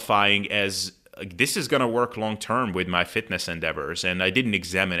qualifying as, like, this is going to work long term with my fitness endeavors. And I didn't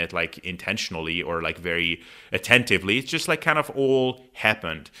examine it like intentionally or like very attentively. It's just like kind of all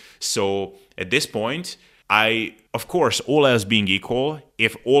happened. So at this point, of course, all else being equal,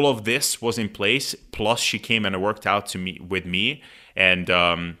 if all of this was in place, plus she came and worked out with me,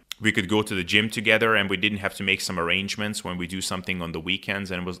 and we could go to the gym together, and we didn't have to make some arrangements when we do something on the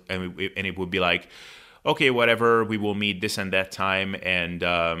weekends, and it would be like, okay, whatever, we will meet this and that time, and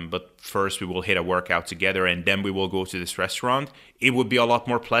but first we will hit a workout together, and then we will go to this restaurant. It would be a lot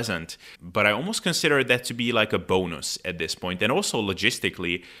more pleasant. But I almost consider that to be like a bonus at this point. And also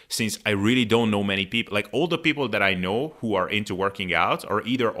logistically, since I really don't know many people, like all the people that I know who are into working out are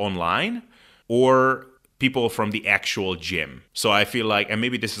either online or people from the actual gym. So I feel like, and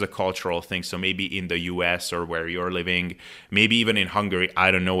maybe this is a cultural thing, so maybe in the US or where you're living, maybe even in Hungary,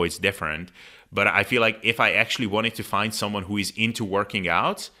 I don't know, it's different. But I feel like if I actually wanted to find someone who is into working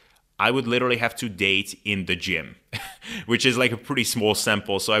out, I would literally have to date in the gym, which is like a pretty small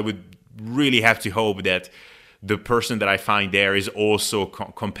sample. So I would really have to hope that the person that I find there is also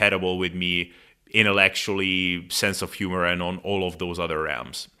compatible with me intellectually, sense of humor, and on all of those other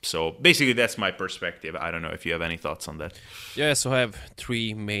realms. So basically that's my perspective. I don't know if you have any thoughts on that. Yeah, so I have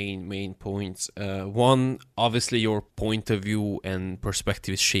three main points. One, obviously your point of view and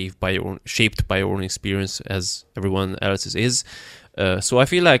perspective is shaped by your own experience, as everyone else's is. So I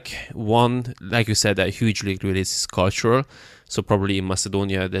feel like one, like you said, that hugely relates is cultural. So probably in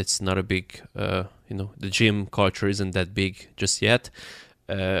Macedonia, that's not a big, the gym culture isn't that big just yet.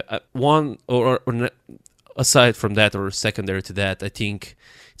 One or aside from that, or secondary to that, I think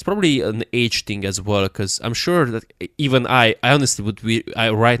it's probably an age thing as well, because I'm sure that even I honestly would be.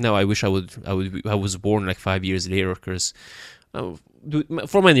 Right now, I wish I was born like 5 years later, because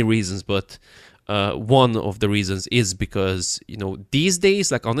for many reasons, but one of the reasons is because these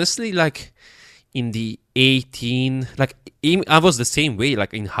days, like honestly, like in the 18, like I was the same way.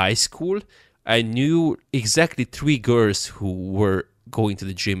 Like in high school, I knew exactly 3 girls who were going to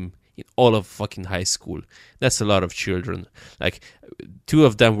the gym in all of fucking high school. That's a lot of children. Like 2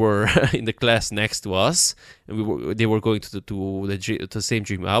 of them were in the class next to us, and they were going to the same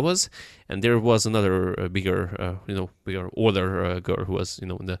gym I was, and there was another bigger older girl who was in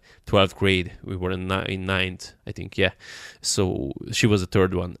the 12th grade. We were in 9th, I think. Yeah, so she was the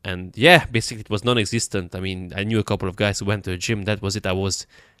third one, and yeah, basically it was non-existent. I mean, I knew a couple of guys who went to the gym. That was it. I was,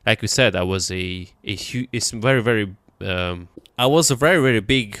 like you said, I was it's very I was a very, very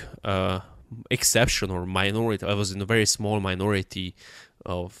big exception or minority. I was in a very small minority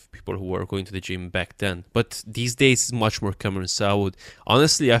of people who were going to the gym back then. But these days it's much more common. So I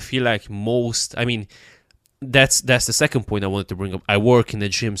feel like that's the second point I wanted to bring up. I work in the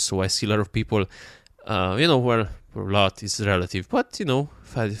gym, so I see a lot of people, well, a lot is relative, but,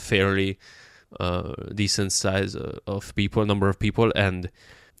 fairly decent size of people, number of people. And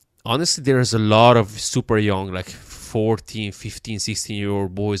honestly, there's a lot of super young, like 14, 15,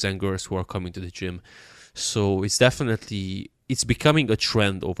 16-year-old boys and girls who are coming to the gym. So it's becoming a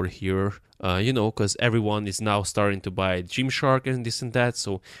trend over here, because everyone is now starting to buy Gymshark and this and that.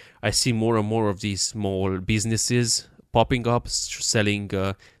 So I see more and more of these small businesses popping up, selling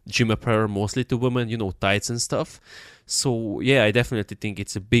gym apparel mostly to women, tights and stuff. So yeah, I definitely think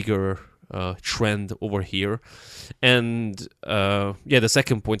it's a bigger trend over here. And the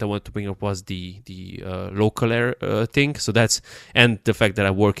second point I wanted to bring up was the local thing. So that's, and the fact that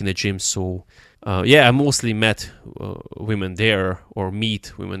I work in a gym. So I mostly met women there or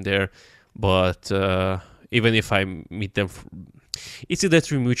meet women there, but even if I meet them, it's either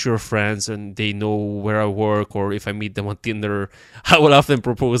through mutual friends and they know where I work, or if I meet them on Tinder, I will often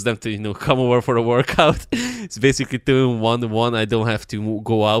propose them to come over for a workout. It's basically 2 in 1. I don't have to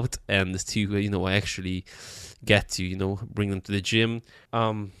go out, and to I actually get to bring them to the gym.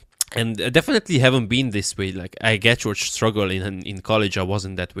 And I definitely haven't been this way. Like, I get your struggle in college. I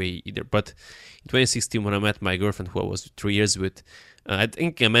wasn't that way either. But in 2016, when I met my girlfriend, who I was 3 years with, I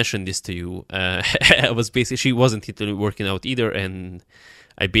think I mentioned this to you. She wasn't into working out either, and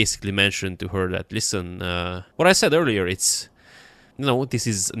I basically mentioned to her that, listen, what I said earlier, it's this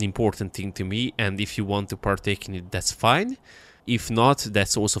is an important thing to me, and if you want to partake in it, that's fine. If not,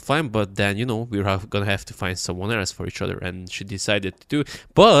 that's also fine, but then, we're gonna have to find someone else for each other. And she decided to do.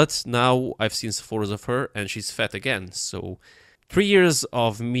 But now I've seen some photos of her, and she's fat again. So 3 years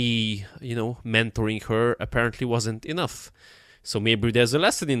of me, mentoring her apparently wasn't enough. So maybe there's a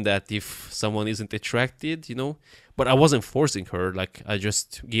lesson in that if someone isn't attracted, But I wasn't forcing her. Like, I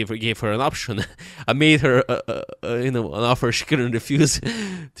just gave her an option. I made her, an offer she couldn't refuse.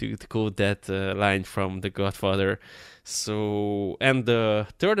 to quote that line from The Godfather. So, and the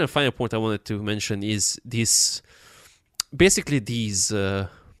third and final point I wanted to mention is these I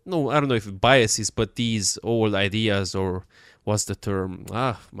don't know if biases, but these old ideas, or what's the term?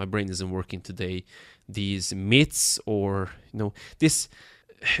 My brain isn't working today. These myths, or these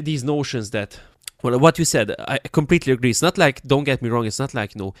notions that, well, what you said, I completely agree. It's not like, don't get me wrong, it's not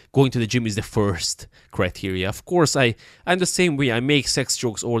like, going to the gym is the first criteria. Of course, I'm the same way. I make sex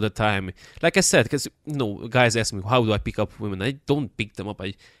jokes all the time. Like I said, because, guys ask me, how do I pick up women? I don't pick them up.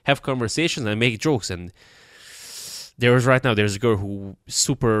 I have conversations, I make jokes, and there's a girl who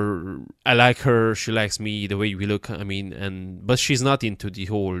I like her, she likes me, the way we look, but she's not into the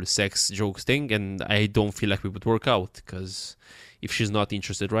whole sex jokes thing, and I don't feel like we would work out, because if she's not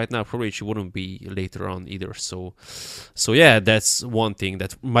interested right now, probably she wouldn't be later on either. So yeah, that's one thing,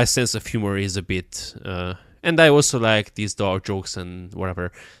 that my sense of humor is a bit, and I also like these dark jokes and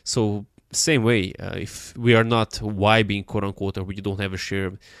whatever. So same way, if we are not vibing, quote unquote, or we don't have a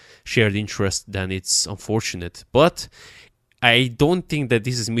shared interest, then it's unfortunate. But I don't think that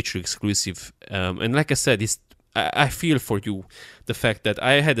this is mutually exclusive. And like I said, I feel for you the fact that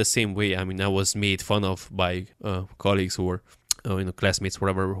I had the same way. I was made fun of by colleagues who were, classmates,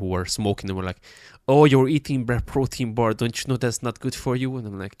 whatever, who were smoking. They were like, "Oh, you're eating protein bar. Don't you know that's not good for you?" And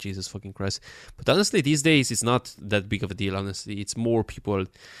I'm like, Jesus fucking Christ. But honestly, these days, it's not that big of a deal, honestly. It's more people...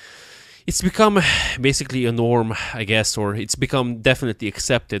 It's become basically a norm, I guess, or it's become definitely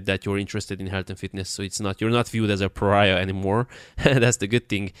accepted that you're interested in health and fitness. So you're not viewed as a pariah anymore. That's the good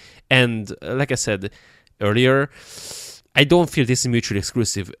thing. And like I said earlier, I don't feel this is mutually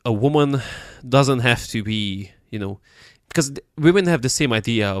exclusive. A woman doesn't have to be, because women have the same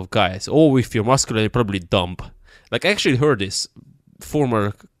idea of guys. Oh, if you're muscular, you're probably dumb. Like, I actually heard this.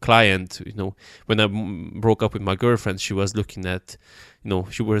 Former client, when I broke up with my girlfriend, she was looking at,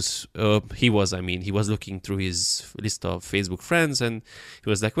 he was looking through his list of Facebook friends, and he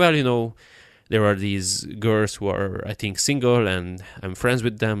was like, well, there are these girls who are, I think, single, and I'm friends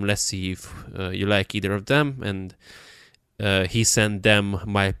with them. Let's see if you like either of them. And he sent them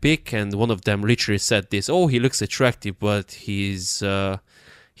my pic, and one of them literally said this: "Oh, he looks attractive, but he's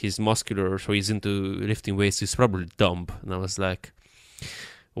muscular, so he's into lifting weights. He's probably dumb." And I was like,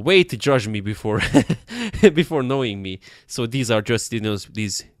 way to judge me before before knowing me. So these are just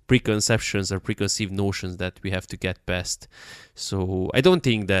these preconceptions or preconceived notions that we have to get past. So I don't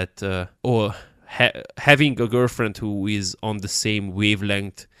think that having a girlfriend who is on the same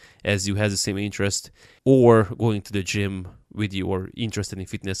wavelength as you, has the same interest, or going to the gym with you, or interested in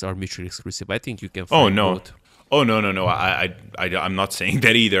fitness, are mutually exclusive. I think you can find both. Oh no. I'm not saying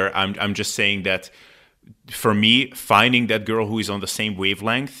that either. I'm just saying that, for me, finding that girl who is on the same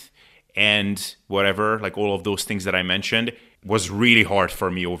wavelength and whatever, like all of those things that I mentioned, was really hard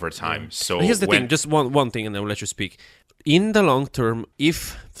for me over time. So here's the thing, just one thing, and I will let you speak. In the long term,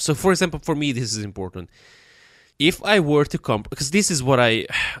 for example, for me, this is important. if I were to come, because this is what I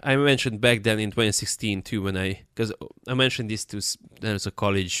mentioned back then in 2016 too, because I mentioned this to there's a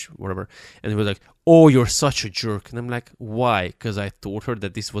college whatever, and they were like, "Oh, you're such a jerk," and I'm like, "Why?" Because I told her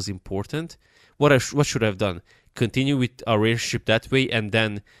that this was important. What should I have done? Continue with our relationship that way, and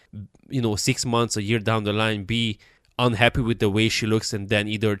then 6 months, a year down the line, be unhappy with the way she looks and then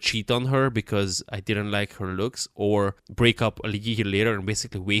either cheat on her because I didn't like her looks, or break up a year later and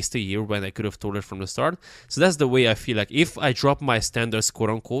basically waste a year when I could have told her from the start. So that's the way I feel. Like if I drop my standards, quote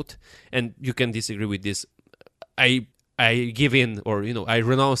unquote, and you can disagree with this, I give in, or I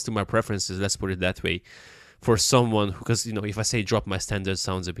renounce to my preferences, let's put it that way, for someone who, because if I say drop my standards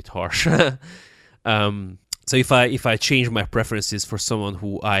sounds a bit harsh. So if I change my preferences for someone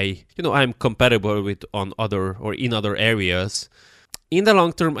who I'm compatible with on other or in other areas, in the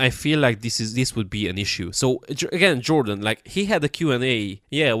long term, I feel like this would be an issue. So again, Jordan, like he had a Q&A.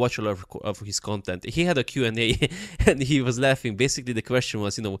 Yeah, I watch a lot of his content. He had a Q&A and he was laughing. Basically, the question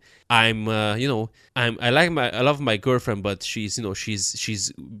was, I love my girlfriend, but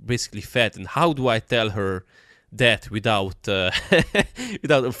she's basically fat, and how do I tell her that without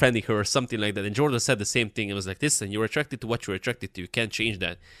without offending her or something like that? And Jordan said the same thing. It was like, listen, you're attracted to what you're attracted to. You can't change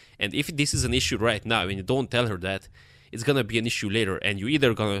that. And if this is an issue right now and you don't tell her that, it's gonna be an issue later, and you're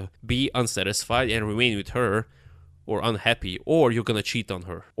either gonna be unsatisfied and remain with her, or unhappy, or you're gonna cheat on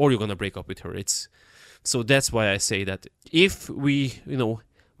her, or you're gonna break up with her. So that's why I say that if we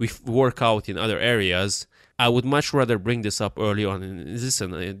work out in other areas, I would much rather bring this up early on. And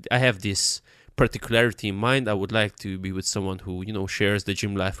listen, I have this particularity in mind. I would like to be with someone who shares the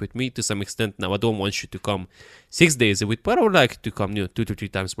gym life with me to some extent. Now I don't want you to come 6 days a week, but I would like to come 2 to 3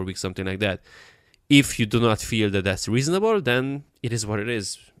 times per week, something like that. If you do not feel that that's reasonable, then it is what it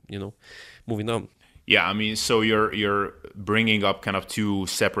is. Moving on. Yeah, I mean, so you're bringing up kind of two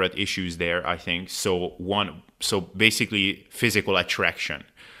separate issues there, I think. So basically physical attraction,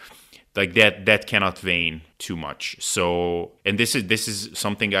 like that cannot wane too much. So, and this is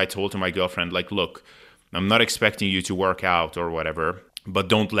something I told to my girlfriend, like, look, I'm not expecting you to work out or whatever, but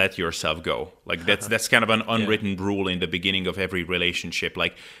don't let yourself go. Like that's kind of an unwritten rule in the beginning of every relationship.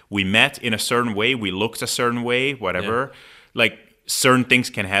 Like we met in a certain way, we looked a certain way, whatever. Like certain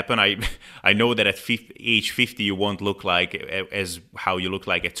things can happen. I know that at age 50 you won't look like as how you look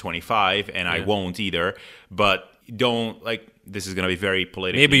like at 25, and I won't either. But don't, like, this is going to be very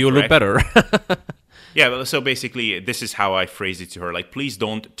politically maybe you look better. Yeah, so basically, this is how I phrase it to her. Like, please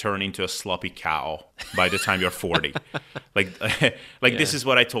don't turn into a sloppy cow by the time you're 40. This is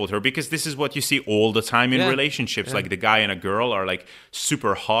what I told her, because this is what you see all the time in relationships. Yeah. Like, the guy and a girl are, like,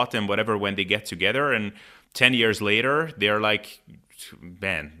 super hot and whatever when they get together. And 10 years later, they're like,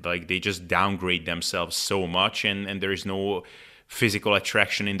 man, like, they just downgrade themselves so much. And there is no physical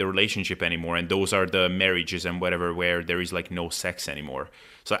attraction in the relationship anymore. And those are the marriages and whatever where there is, like, no sex anymore.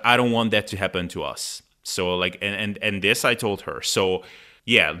 So I don't want that to happen to us. So like, and this I told her. So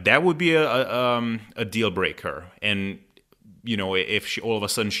yeah, that would be a deal breaker. And if she all of a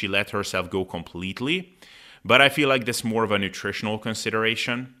sudden she let herself go completely. But I feel like that's more of a nutritional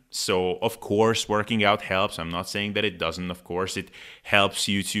consideration. So of course, working out helps. I'm not saying that it doesn't. Of course, it helps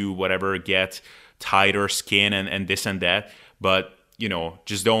you to whatever get tighter skin and this and that. But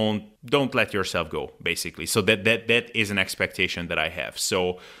just don't let yourself go, basically. So that is an expectation that I have.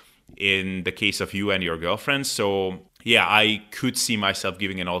 So in the case of you and your girlfriend, so yeah, I could see myself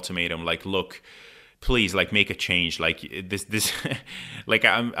giving an ultimatum, like, look, please, like, make a change. Like this like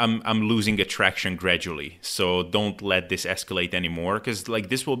I'm losing attraction gradually. So don't let this escalate anymore, because like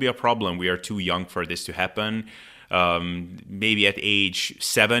this will be a problem. We are too young for this to happen. Maybe at age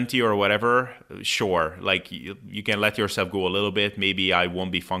 70 or whatever, sure, like you can let yourself go a little bit. Maybe I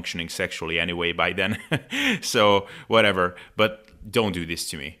won't be functioning sexually anyway by then. So whatever, but don't do this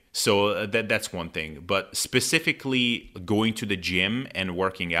to me. So that's one thing. But specifically going to the gym and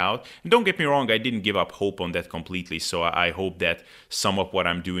working out, and don't get me wrong, I didn't give up hope on that completely. So I hope that some of what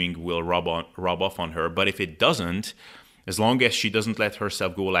I'm doing will rub off on her. But if it doesn't, as long as she doesn't let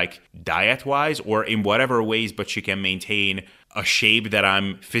herself go, like, diet-wise or in whatever ways, but she can maintain a shape that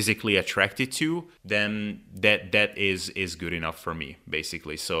I'm physically attracted to, then that is good enough for me,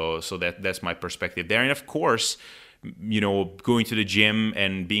 basically. So that's my perspective there. And of course, going to the gym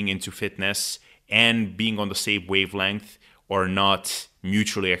and being into fitness and being on the same wavelength are not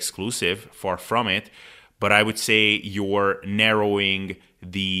mutually exclusive, far from it. But I would say you're narrowing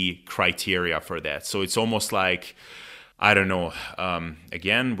the criteria for that. So it's almost like, I don't know,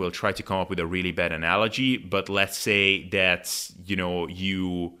 again, we'll try to come up with a really bad analogy, but let's say that,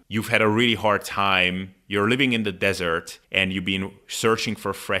 you've had a really hard time, you're living in the desert and you've been searching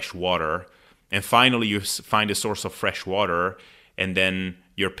for fresh water and finally you find a source of fresh water, and then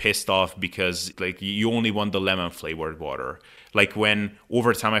you're pissed off because like you only want the lemon flavored water. Like when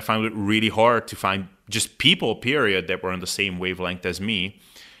over time I found it really hard to find just people, period, that were on the same wavelength as me.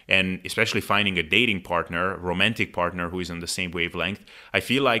 And especially finding a dating partner, romantic partner who is on the same wavelength, I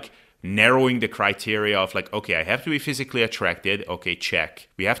feel like narrowing the criteria of like, okay, I have to be physically attracted. Okay, check.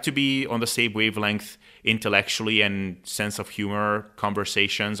 We have to be on the same wavelength intellectually and sense of humor,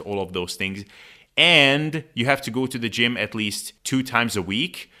 conversations, all of those things. And you have to go to the gym at least 2 times a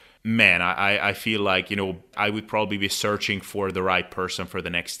week. Man, I feel like, I would probably be searching for the right person for the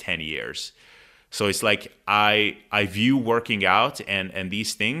next 10 years. So it's like I view working out and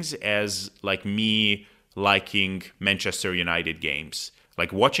these things as like me liking Manchester United games.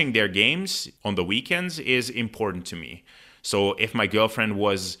 Like watching their games on the weekends is important to me. So if my girlfriend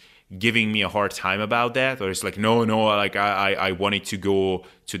was giving me a hard time about that, or it's like, no, like I wanted to go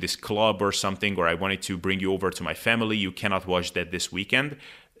to this club or something, or I wanted to bring you over to my family, you cannot watch that this weekend,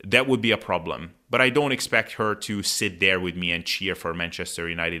 that would be a problem. But I don't expect her to sit there with me and cheer for Manchester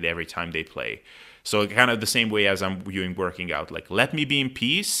United every time they play. So kind of the same way as I'm viewing working out. Like, let me be in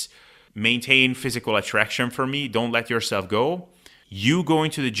peace, maintain physical attraction for me, don't let yourself go. You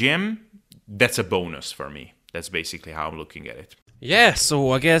going to the gym, that's a bonus for me. That's basically how I'm looking at it. Yeah,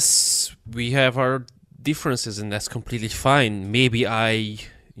 so I guess we have our differences, and that's completely fine. Maybe I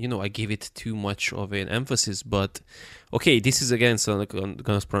gave it too much of an emphasis, but okay, this is again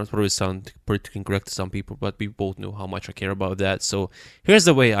gonna probably sound pretty incorrect to some people, but we both know how much I care about that. So here's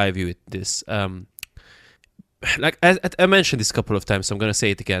the way I view this. Like I mentioned this a couple of times, so I'm gonna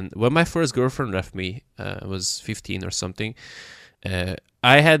say it again. When my first girlfriend left me, I was 15 or something.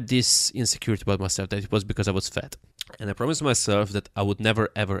 I had this insecurity about myself that it was because I was fat. And I promised myself that I would never,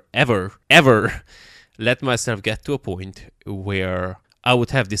 ever, ever, ever let myself get to a point where I would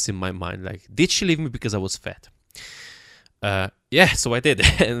have this in my mind. Like, did she leave me because I was fat? Yeah, so I did.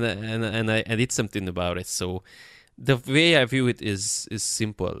 and I did something about it. So the way I view it is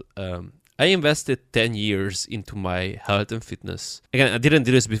simple. I invested 10 years into my health and fitness. Again, I didn't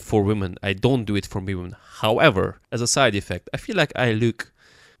do this for women. I don't do it for women. However, as a side effect, I feel like I look,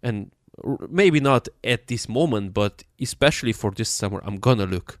 and maybe not at this moment, but especially for this summer, I'm gonna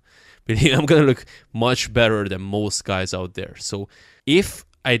look much better than most guys out there. So if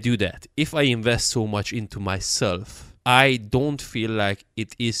I do that, if I invest so much into myself, I don't feel like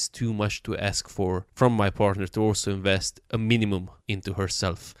it is too much to ask from my partner to also invest a minimum into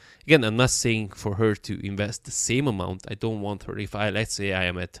herself. Again, I'm not saying for her to invest the same amount. I don't want her, let's say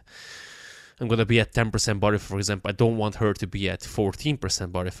I'm going to be at 10% body, for example, I don't want her to be at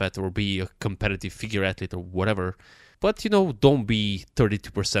 14% body fat or be a competitive figure athlete or whatever. But, don't be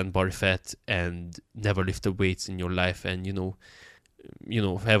 32% body fat and never lift the weights in your life and,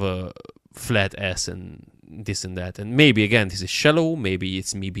 have a flat ass and this and that. And maybe, again, this is shallow. Maybe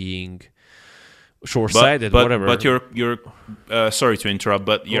it's me being short-sighted, whatever. But you're sorry to interrupt,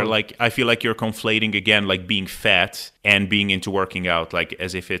 but you're like, I feel like you're conflating again, like being fat and being into working out, like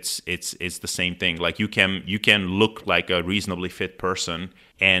as if it's the same thing. Like you can look like a reasonably fit person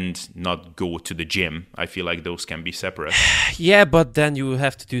and not go to the gym. I feel like those can be separate. Yeah, but then you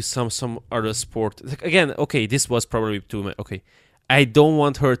have to do some other sport. Like, again, okay, this was probably too much. Okay, I don't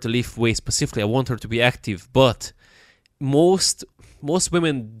want her to lift weights specifically. I want her to be active, but most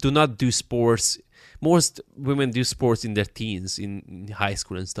women do not do sports. Most women do sports in their teens, in high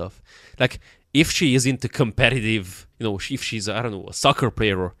school and stuff. Like, if she is into competitive, if she's, I don't know, a soccer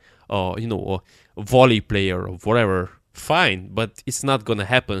player or a volley player or whatever, fine, but it's not gonna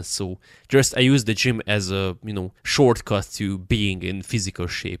happen. So I use the gym as a, shortcut to being in physical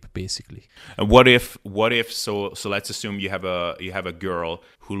shape, basically. And what if so let's assume you have a girl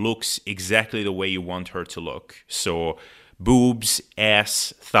who looks exactly the way you want her to look. So boobs,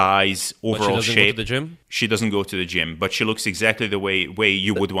 ass, thighs, overall shape. But she doesn't go to the gym? She doesn't go to the gym, but she looks exactly the way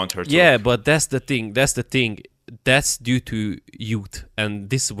you would want her to Yeah, look. But that's the thing. That's due to youth. And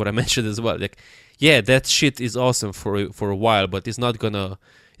this is what I mentioned as well. Like, yeah, that shit is awesome for a while, but it's not gonna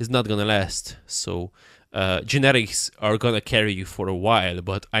last. So genetics are gonna carry you for a while.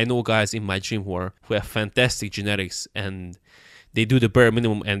 But I know guys in my gym who have fantastic genetics and they do the bare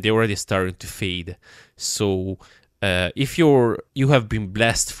minimum and they're already starting to fade. So if you have been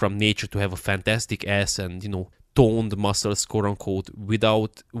blessed from nature to have a fantastic ass and toned muscles, quote unquote,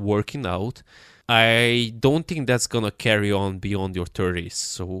 without working out, I don't think that's gonna carry on beyond your 30s.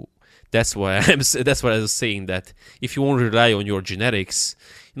 So that's why I was saying, that if you want to rely on your genetics,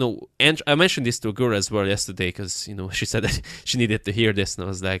 and I mentioned this to a girl as well yesterday because she said that she needed to hear this, and I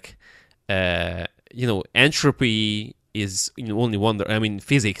was like, entropy is in only one. I mean,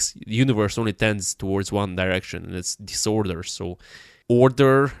 physics, the universe only tends towards one direction, and it's disorder. So,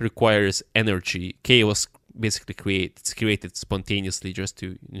 order requires energy. Chaos basically it's created spontaneously just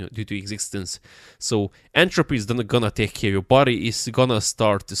to due to existence. So entropy is not gonna take care. Your body is gonna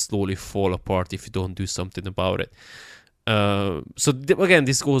start to slowly fall apart if you don't do something about it. Again,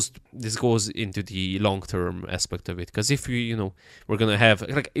 this goes into the long-term aspect of it, because if we're gonna have,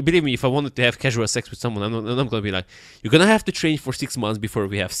 like, believe me, if I wanted to have casual sex with someone, I'm not gonna be like, you're gonna have to train for 6 months before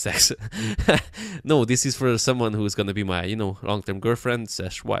we have sex. No, this is for someone who's gonna be my long-term girlfriend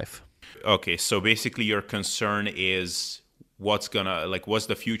 / wife. Okay, so basically your concern is what's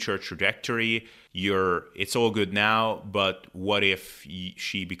the future trajectory? It's all good now, but what if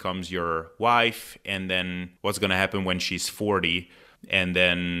she becomes your wife, and then what's gonna happen when she's 40? And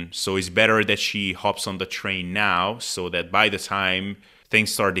then, so it's better that she hops on the train now, so that by the time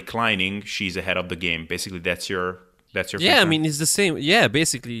things start declining, she's ahead of the game. Basically, that's your concern. I mean, it's the same. Yeah,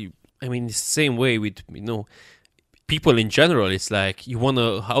 basically, I mean, it's the same way with people in general. It's like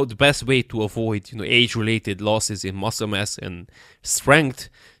how the best way to avoid age-related losses in muscle mass and strength.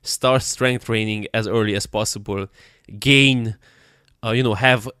 Start strength training as early as possible. Gain,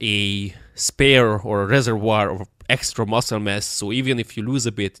 have a spare or a reservoir of extra muscle mass. So even if you lose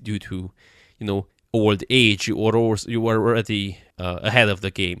a bit due to, old age, you are already ahead of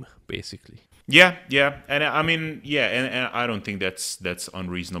the game, basically. Yeah, and I mean, and I don't think that's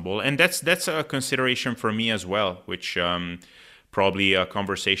unreasonable, and that's a consideration for me as well, which probably a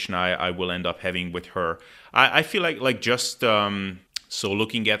conversation I will end up having with her. I feel like just so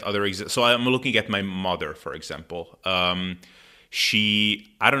looking at so I'm looking at my mother, for example. I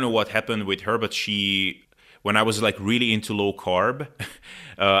don't know what happened with her, but when I was like really into low carb,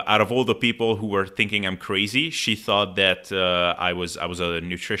 out of all the people who were thinking I'm crazy, she thought that I was a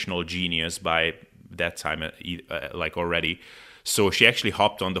nutritional genius by that time, like already. So she actually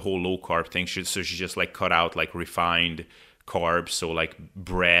hopped on the whole low carb thing. So she just like cut out like refined carbs, so like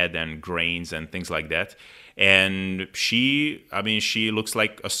bread and grains and things like that. And she looks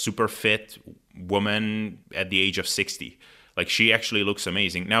like a super fit woman at the age of 60. Like, she actually looks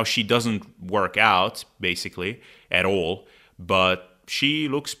amazing. Now, she doesn't work out basically at all, but she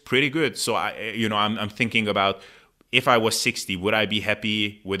looks pretty good. So I'm thinking about, if I was 60, would I be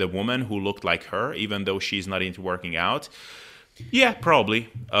happy with a woman who looked like her, even though she's not into working out? Yeah, probably.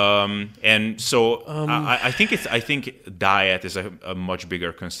 And so I think diet is a much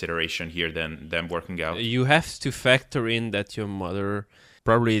bigger consideration here than working out. You have to factor in that your mother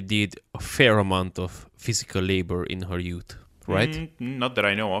probably did a fair amount of physical labor in her youth, right? Not that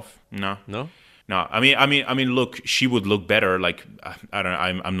I know of. No. No. I mean. Look, she would look better. Like, I don't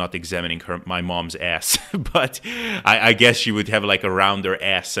know. I'm not examining my mom's ass, but I guess she would have like a rounder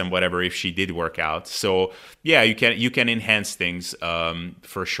ass and whatever if she did work out. So yeah, you can enhance things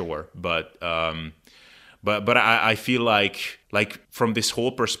for sure. But I feel like from this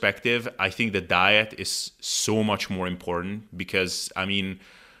whole perspective, I think the diet is so much more important, because I mean,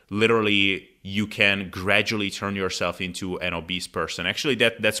 literally, you can gradually turn yourself into an obese person. Actually,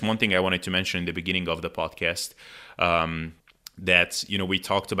 that's one thing I wanted to mention in the beginning of the podcast. That we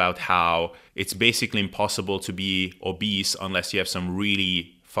talked about how it's basically impossible to be obese unless you have some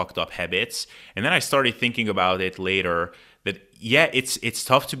really fucked up habits. And then I started thinking about it later that it's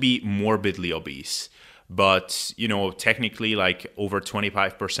tough to be morbidly obese. But technically, like over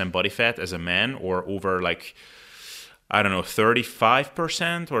 25% body fat as a man, or over like, I don't know,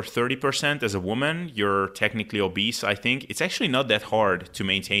 35% or 30% as a woman, you're technically obese. I think it's actually not that hard to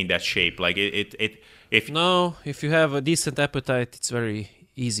maintain that shape. Like if you have a decent appetite, it's very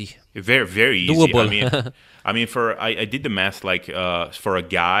easy. Very, very easy. Doable. I mean, I did the math. Like for a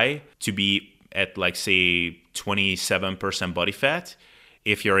guy to be at like say 27% body fat,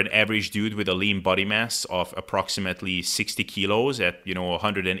 if you're an average dude with a lean body mass of approximately 60 kilos at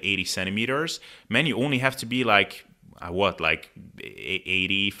 180 centimeters, man, you only have to be like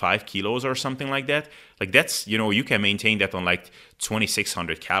 85 kilos or something like that. Like, that's, you can maintain that on like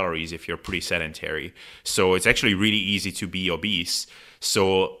 2,600 calories if you're pretty sedentary. So it's actually really easy to be obese.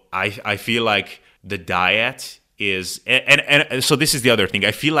 So I feel like the diet is, and so this is the other thing.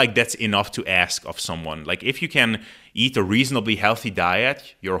 I feel like that's enough to ask of someone. Like, if you can eat a reasonably healthy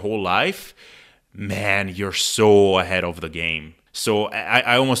diet your whole life, man, you're so ahead of the game. So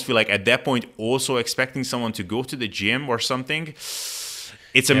I almost feel like at that point, also expecting someone to go to the gym or something,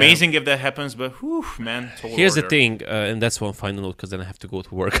 it's amazing if that happens, but whew, man. Here's the thing, and that's one final note, because then I have to go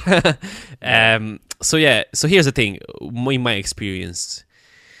to work. So here's the thing, in my experience,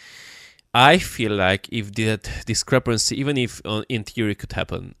 I feel like if that discrepancy, even if in theory could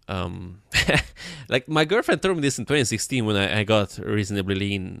happen, like my girlfriend told me this in 2016 when I got reasonably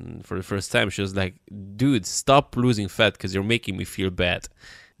lean for the first time. She was like, "Dude, stop losing fat because you're making me feel bad."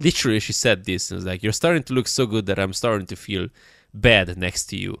 Literally, she said this, and was like, "You're starting to look so good that I'm starting to feel bad next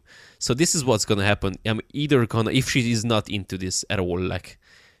to you." So this is what's gonna happen. I'm either gonna, if she is not into this at all, like.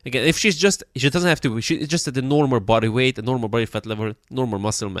 Again, if she doesn't have to, she's just at the normal body weight, a normal body fat level, normal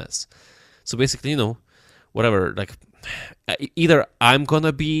muscle mass. So basically, whatever, like, either I'm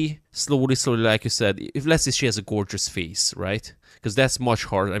gonna be slowly, like you said, if let's say she has a gorgeous face, right? Because that's much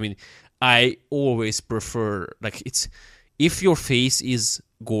harder. I mean, I always prefer, like, if your face is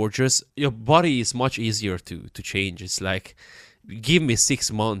gorgeous, your body is much easier to change. It's like, give me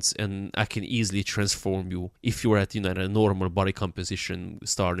 6 months and I can easily transform you if you're at at a normal body composition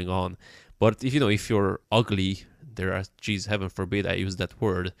starting on. But if you're ugly, geez, heaven forbid I use that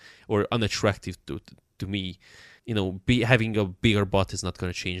word, or unattractive to me, having a bigger butt is not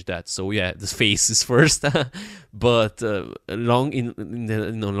going to change that. So yeah, the face is first. But in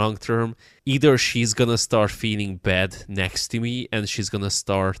the long term, either she's gonna start feeling bad next to me and she's gonna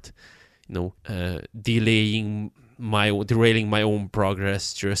start derailing my own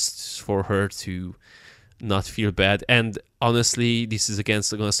progress just for her to not feel bad. And honestly, this is again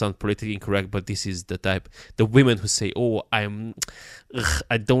going to sound politically incorrect, but this is the women who say, "Oh, I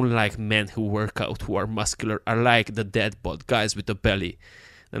don't like men who work out, who are muscular. I like the dead bod guys with the belly."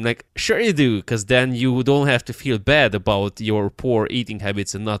 I'm like, sure you do, because then you don't have to feel bad about your poor eating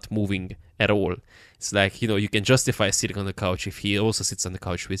habits and not moving at all. It's like, you can justify sitting on the couch if he also sits on the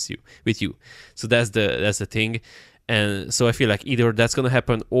couch with you. So that's the thing. And so I feel like either that's going to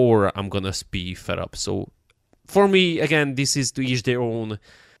happen or I'm going to be fed up. So for me, again, this is to each their own.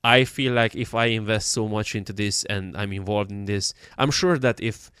 I feel like if I invest so much into this and I'm involved in this, I'm sure that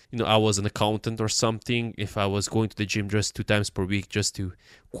if I was an accountant or something, if I was going to the gym just 2 times per week just to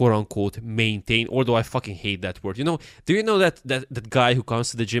quote unquote maintain, although I fucking hate that word. Do you know that guy who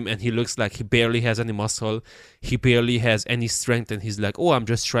comes to the gym and he looks like he barely has any muscle, he barely has any strength, and he's like, "Oh, I'm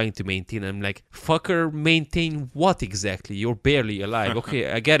just trying to maintain." I'm like, fucker, maintain what exactly? You're barely alive.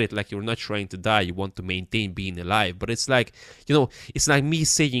 Okay, I get it, like you're not trying to die, you want to maintain being alive, but it's like, it's like me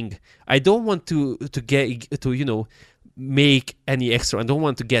saying I don't want to make any extra. I don't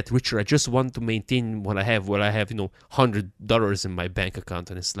want to get richer. I just want to maintain what I have. Well, I have $100 in my bank account,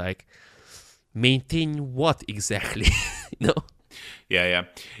 and it's like, maintain what exactly? Yeah.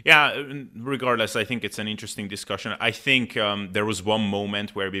 Regardless, I think it's an interesting discussion. I think there was one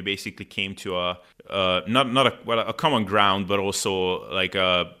moment where we basically came to a common ground, but also like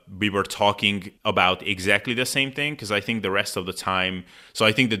we were talking about exactly the same thing. Because I think the rest of the time, so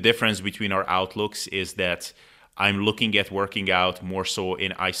I think the difference between our outlooks is that I'm looking at working out more so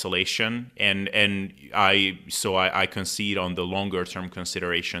in isolation, and I concede on the longer term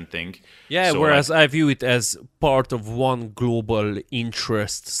consideration thing. Yeah, so whereas I view it as part of one global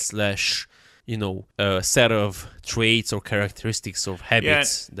interest slash set of traits or characteristics or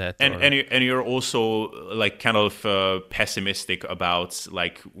habits and you're also like kind of pessimistic about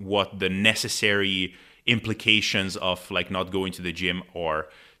like what the necessary implications of like not going to the gym are.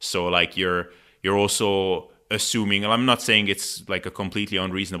 So like you're also assuming, and I'm not saying it's like a completely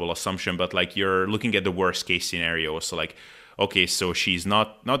unreasonable assumption, but like you're looking at the worst case scenario. So like, okay, so she's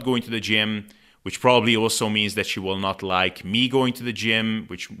not going to the gym, which probably also means that she will not like me going to the gym,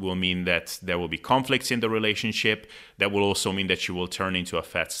 which will mean that there will be conflicts in the relationship. That will also mean that she will turn into a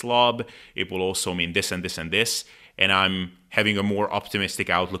fat slob. It will also mean this and this and this. And I'm having a more optimistic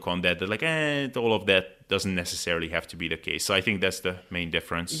outlook on that like, all of that doesn't necessarily have to be the case. So I think that's the main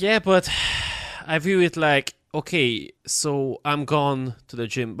difference. Yeah, but I view it like, okay, so I'm gone to the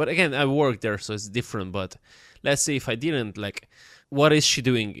gym. But again, I work there, so it's different. But let's say if I didn't, like, what is she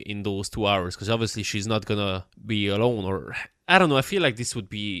doing in those 2 hours? Because obviously she's not going to be alone. Or, I don't know, I feel like this would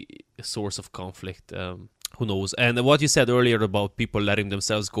be a source of conflict. Who knows? And what you said earlier about people letting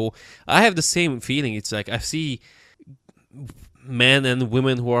themselves go, I have the same feeling. It's like I see men and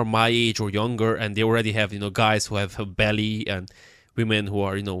women who are my age or younger, and they already have, guys who have a belly, and women who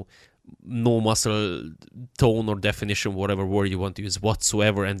are, no muscle tone or definition, whatever word you want to use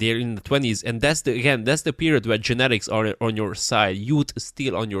whatsoever, and they're in the 20s, and that's the period where genetics are on your side, youth is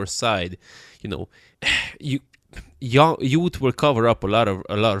still on your side. Youth will cover up a lot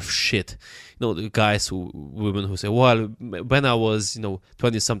of shit. The women who say, well, when I was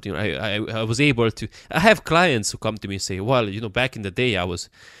 20 something, I was able to. I have clients who come to me and say, well, back in the day I was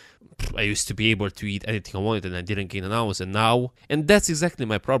I used to be able to eat anything I wanted and I didn't gain an ounce. And that's exactly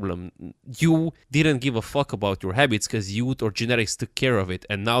my problem. You didn't give a fuck about your habits because youth or genetics took care of it.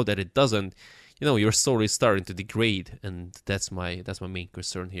 And now that it doesn't, your soul is starting to degrade. And that's my main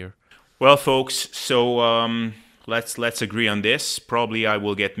concern here. Well, folks, so let's agree on this. Probably I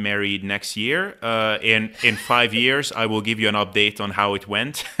will get married next year. In 5 years, I will give you an update on how it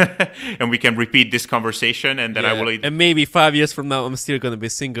went, and we can repeat this conversation. And then I will. And maybe 5 years from now, I'm still gonna be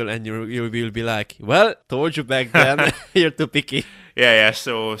single, and you will be like, "Well, told you back then, you're too picky." Yeah.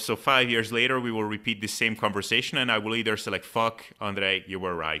 So 5 years later, we will repeat the same conversation, and I will either say like, "Fuck, Andre, you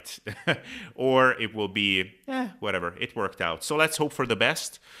were right," or it will be, whatever. It worked out. So let's hope for the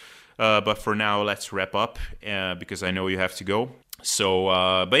best. But for now, let's wrap up because I know you have to go. So,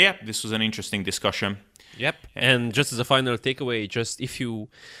 but yeah, this was an interesting discussion. Yep. And just as a final takeaway, just if you're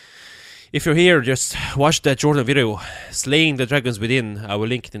here, just watch that Jordan video, Slaying the Dragons Within. I will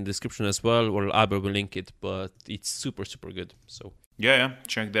link it in the description as well, or Albert will link it, but it's super, super good. So yeah,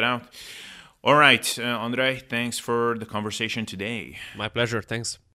 check that out. All right, Andre, thanks for the conversation today. My pleasure. Thanks.